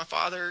just, he's my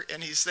Father,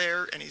 and he's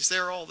there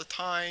all the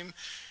time.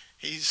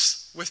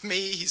 He's with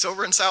me. He's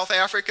over in South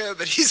Africa,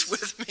 but he's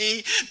with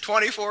me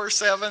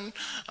 24/7.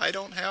 I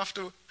don't have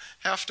to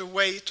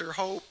wait or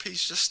hope.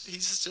 He's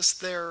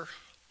just there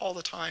all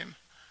the time.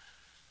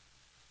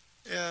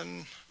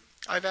 And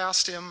I've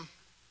asked him,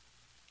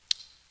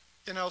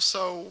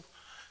 so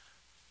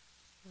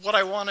what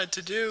I wanted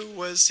to do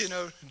was,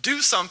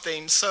 do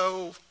something.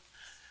 So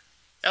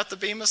at the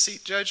Bema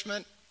Seat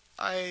judgment,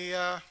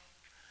 I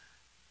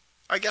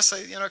guess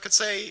I could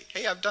say,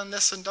 hey, I've done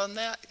this and done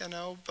that,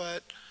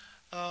 but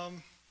I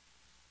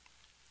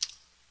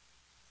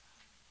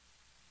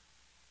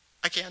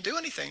can't do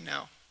anything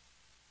now.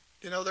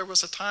 There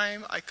was a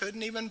time I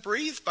couldn't even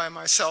breathe by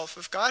myself.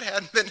 If God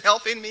hadn't been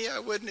helping me, I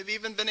wouldn't have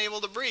even been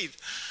able to breathe.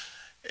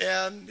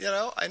 And,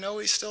 I know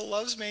he still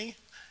loves me,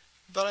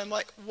 but I'm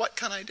like, what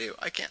can I do?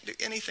 I can't do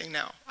anything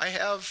now. I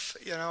have,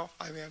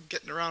 I'm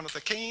getting around with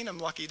a cane. I'm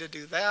lucky to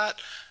do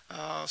that.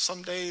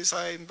 Some days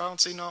I'm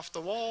bouncing off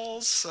the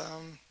walls.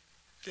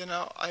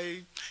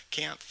 I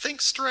can't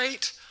think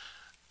straight.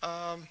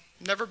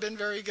 Never been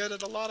very good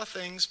at a lot of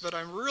things, but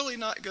I'm really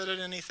not good at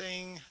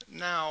anything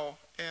now.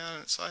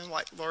 And so I'm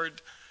like,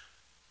 Lord,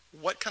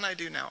 what can I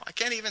do now? I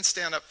can't even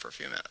stand up for a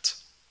few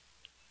minutes.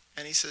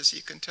 And he says,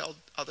 you can tell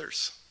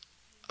others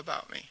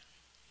about me.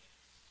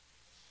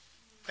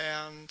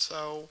 And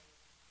so,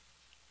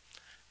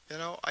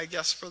 I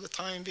guess for the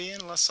time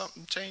being, unless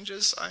something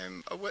changes,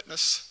 I'm a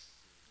witness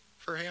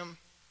for him.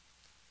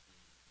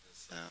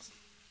 Yeah.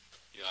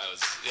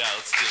 Let's do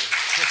it.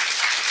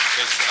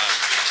 Praise God.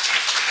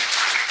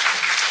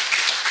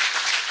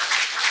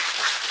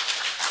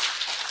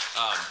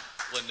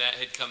 Lynette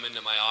had come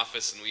into my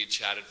office and we had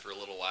chatted for a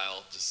little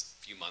while just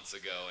a few months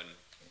ago, and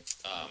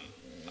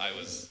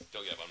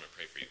don't get up, I'm going to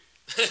pray for you.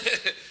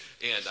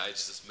 And I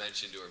just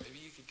mentioned to her,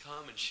 maybe you could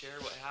come and share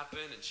what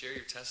happened and share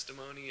your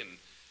testimony, and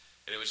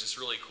it was just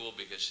really cool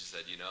because she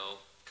said,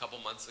 a couple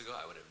months ago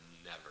I would have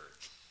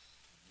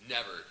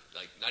never,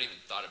 like, not even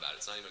thought about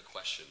it. It's not even a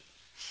question.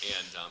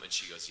 And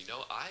she goes,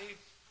 I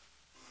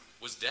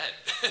was dead.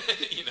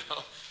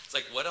 It's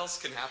like, what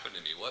else can happen to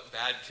me? What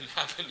bad can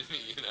happen to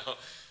me?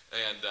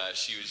 And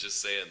she was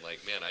just saying,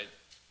 like, man,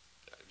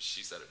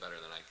 she said it better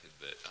than I could,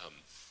 that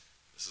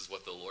this is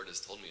what the Lord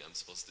has told me I'm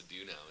supposed to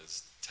do now,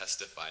 is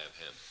testify of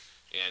him.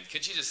 And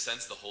could you just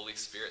sense the Holy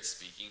Spirit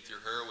speaking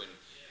through her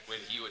when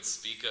he would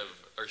speak of,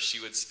 or she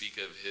would speak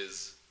of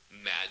his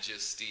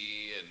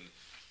majesty, and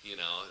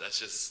that's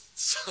just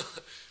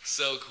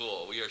so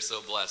cool. We are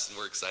so blessed, and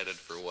we're excited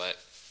for what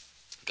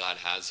God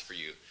has for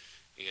you.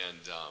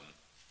 And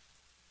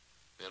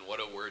what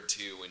a word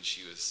too when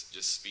she was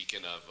just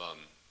speaking of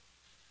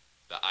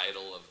the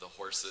idol of the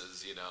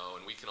horses,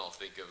 and we can all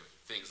think of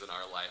things in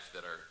our life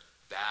that are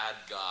bad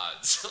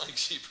gods, like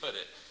she put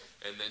it.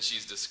 And then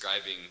she's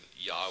describing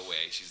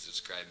Yahweh, she's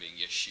describing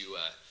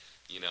Yeshua,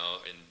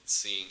 and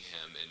seeing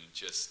him,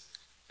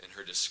 and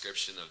her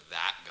description of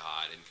that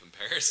God in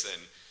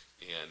comparison.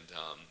 And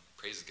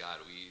praise God,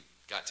 we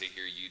got to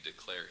hear you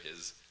declare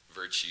his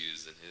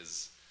virtues and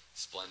his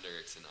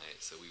splendor tonight,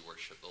 so we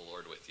worship the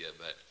Lord with you.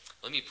 But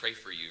let me pray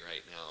for you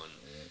right now.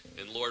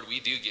 And Lord, we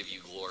do give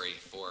you glory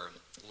for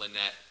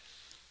Lynette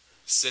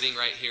sitting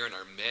right here in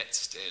our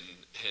midst,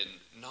 and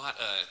not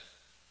a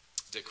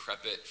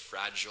decrepit,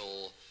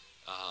 fragile,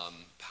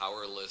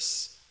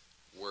 powerless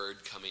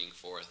word coming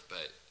forth,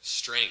 but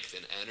strength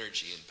and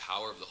energy and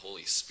power of the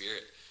Holy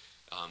Spirit,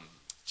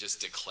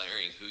 just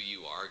declaring who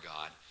you are,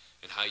 God,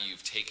 and how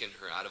you've taken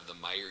her out of the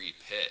miry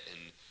pit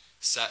and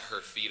set her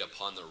feet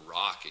upon the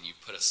rock, and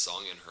you've put a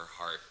song in her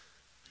heart.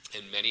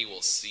 And many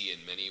will see,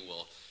 and many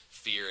will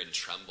fear and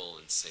tremble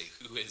and say,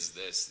 who is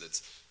this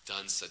that's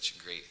done such a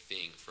great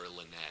thing for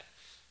Lynette?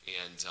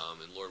 And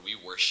Lord, we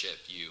worship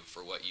you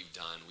for what you've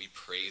done. We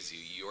praise you.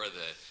 You are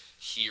the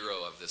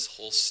hero of this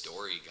whole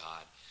story,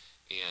 God.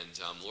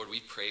 And Lord,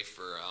 we pray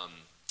for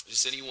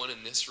just anyone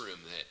in this room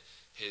that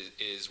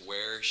is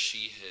where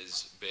she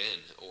has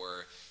been,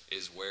 or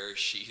is where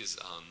she's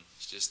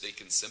just, they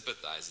can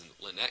sympathize, and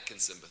Lynette can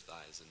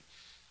sympathize.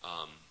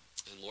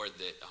 And Lord,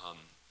 that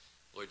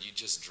Lord, you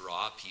just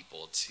draw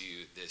people to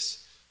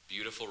this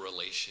beautiful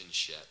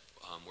relationship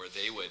where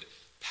they would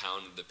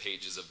pound the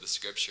pages of the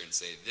scripture and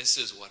say, this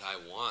is what I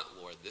want,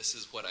 Lord, this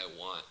is what I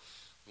want.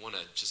 I want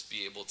to just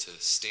be able to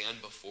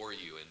stand before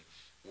you and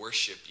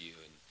worship you.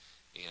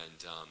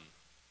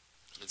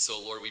 And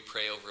so, Lord, we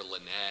pray over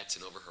Lynette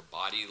and over her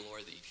body,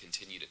 Lord, that you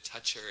continue to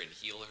touch her and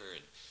heal her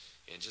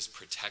and just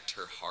protect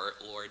her heart,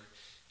 Lord.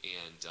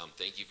 And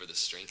thank you for the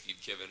strength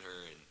you've given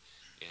her,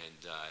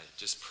 and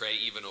just pray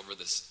even over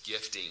this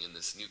gifting and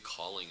this new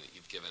calling that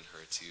you've given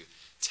her to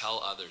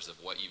tell others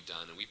of what you've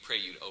done. And we pray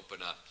you'd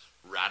open up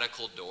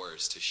radical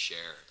doors to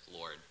share,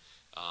 Lord,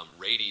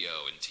 radio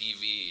and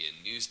TV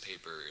and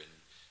newspaper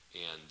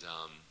and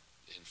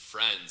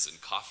friends and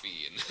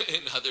coffee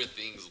and other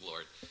things,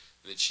 Lord,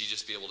 that she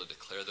just be able to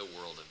declare the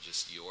world of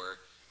just your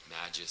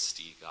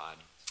majesty, God.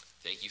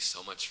 Thank you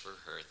so much for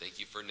her. Thank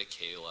you for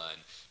Nikayla,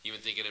 and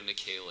even thinking of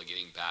Nikayla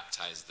getting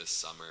baptized this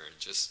summer, and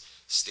just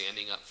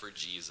standing up for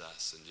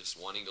Jesus and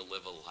just wanting to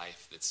live a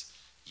life that's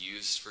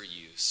used for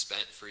you,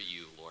 spent for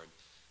you, Lord.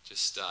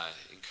 Just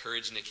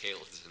encourage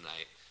Nikayla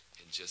tonight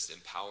and just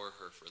empower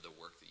her for the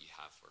work that you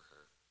have for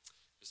her.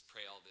 Just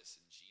pray all this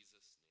in Jesus' name.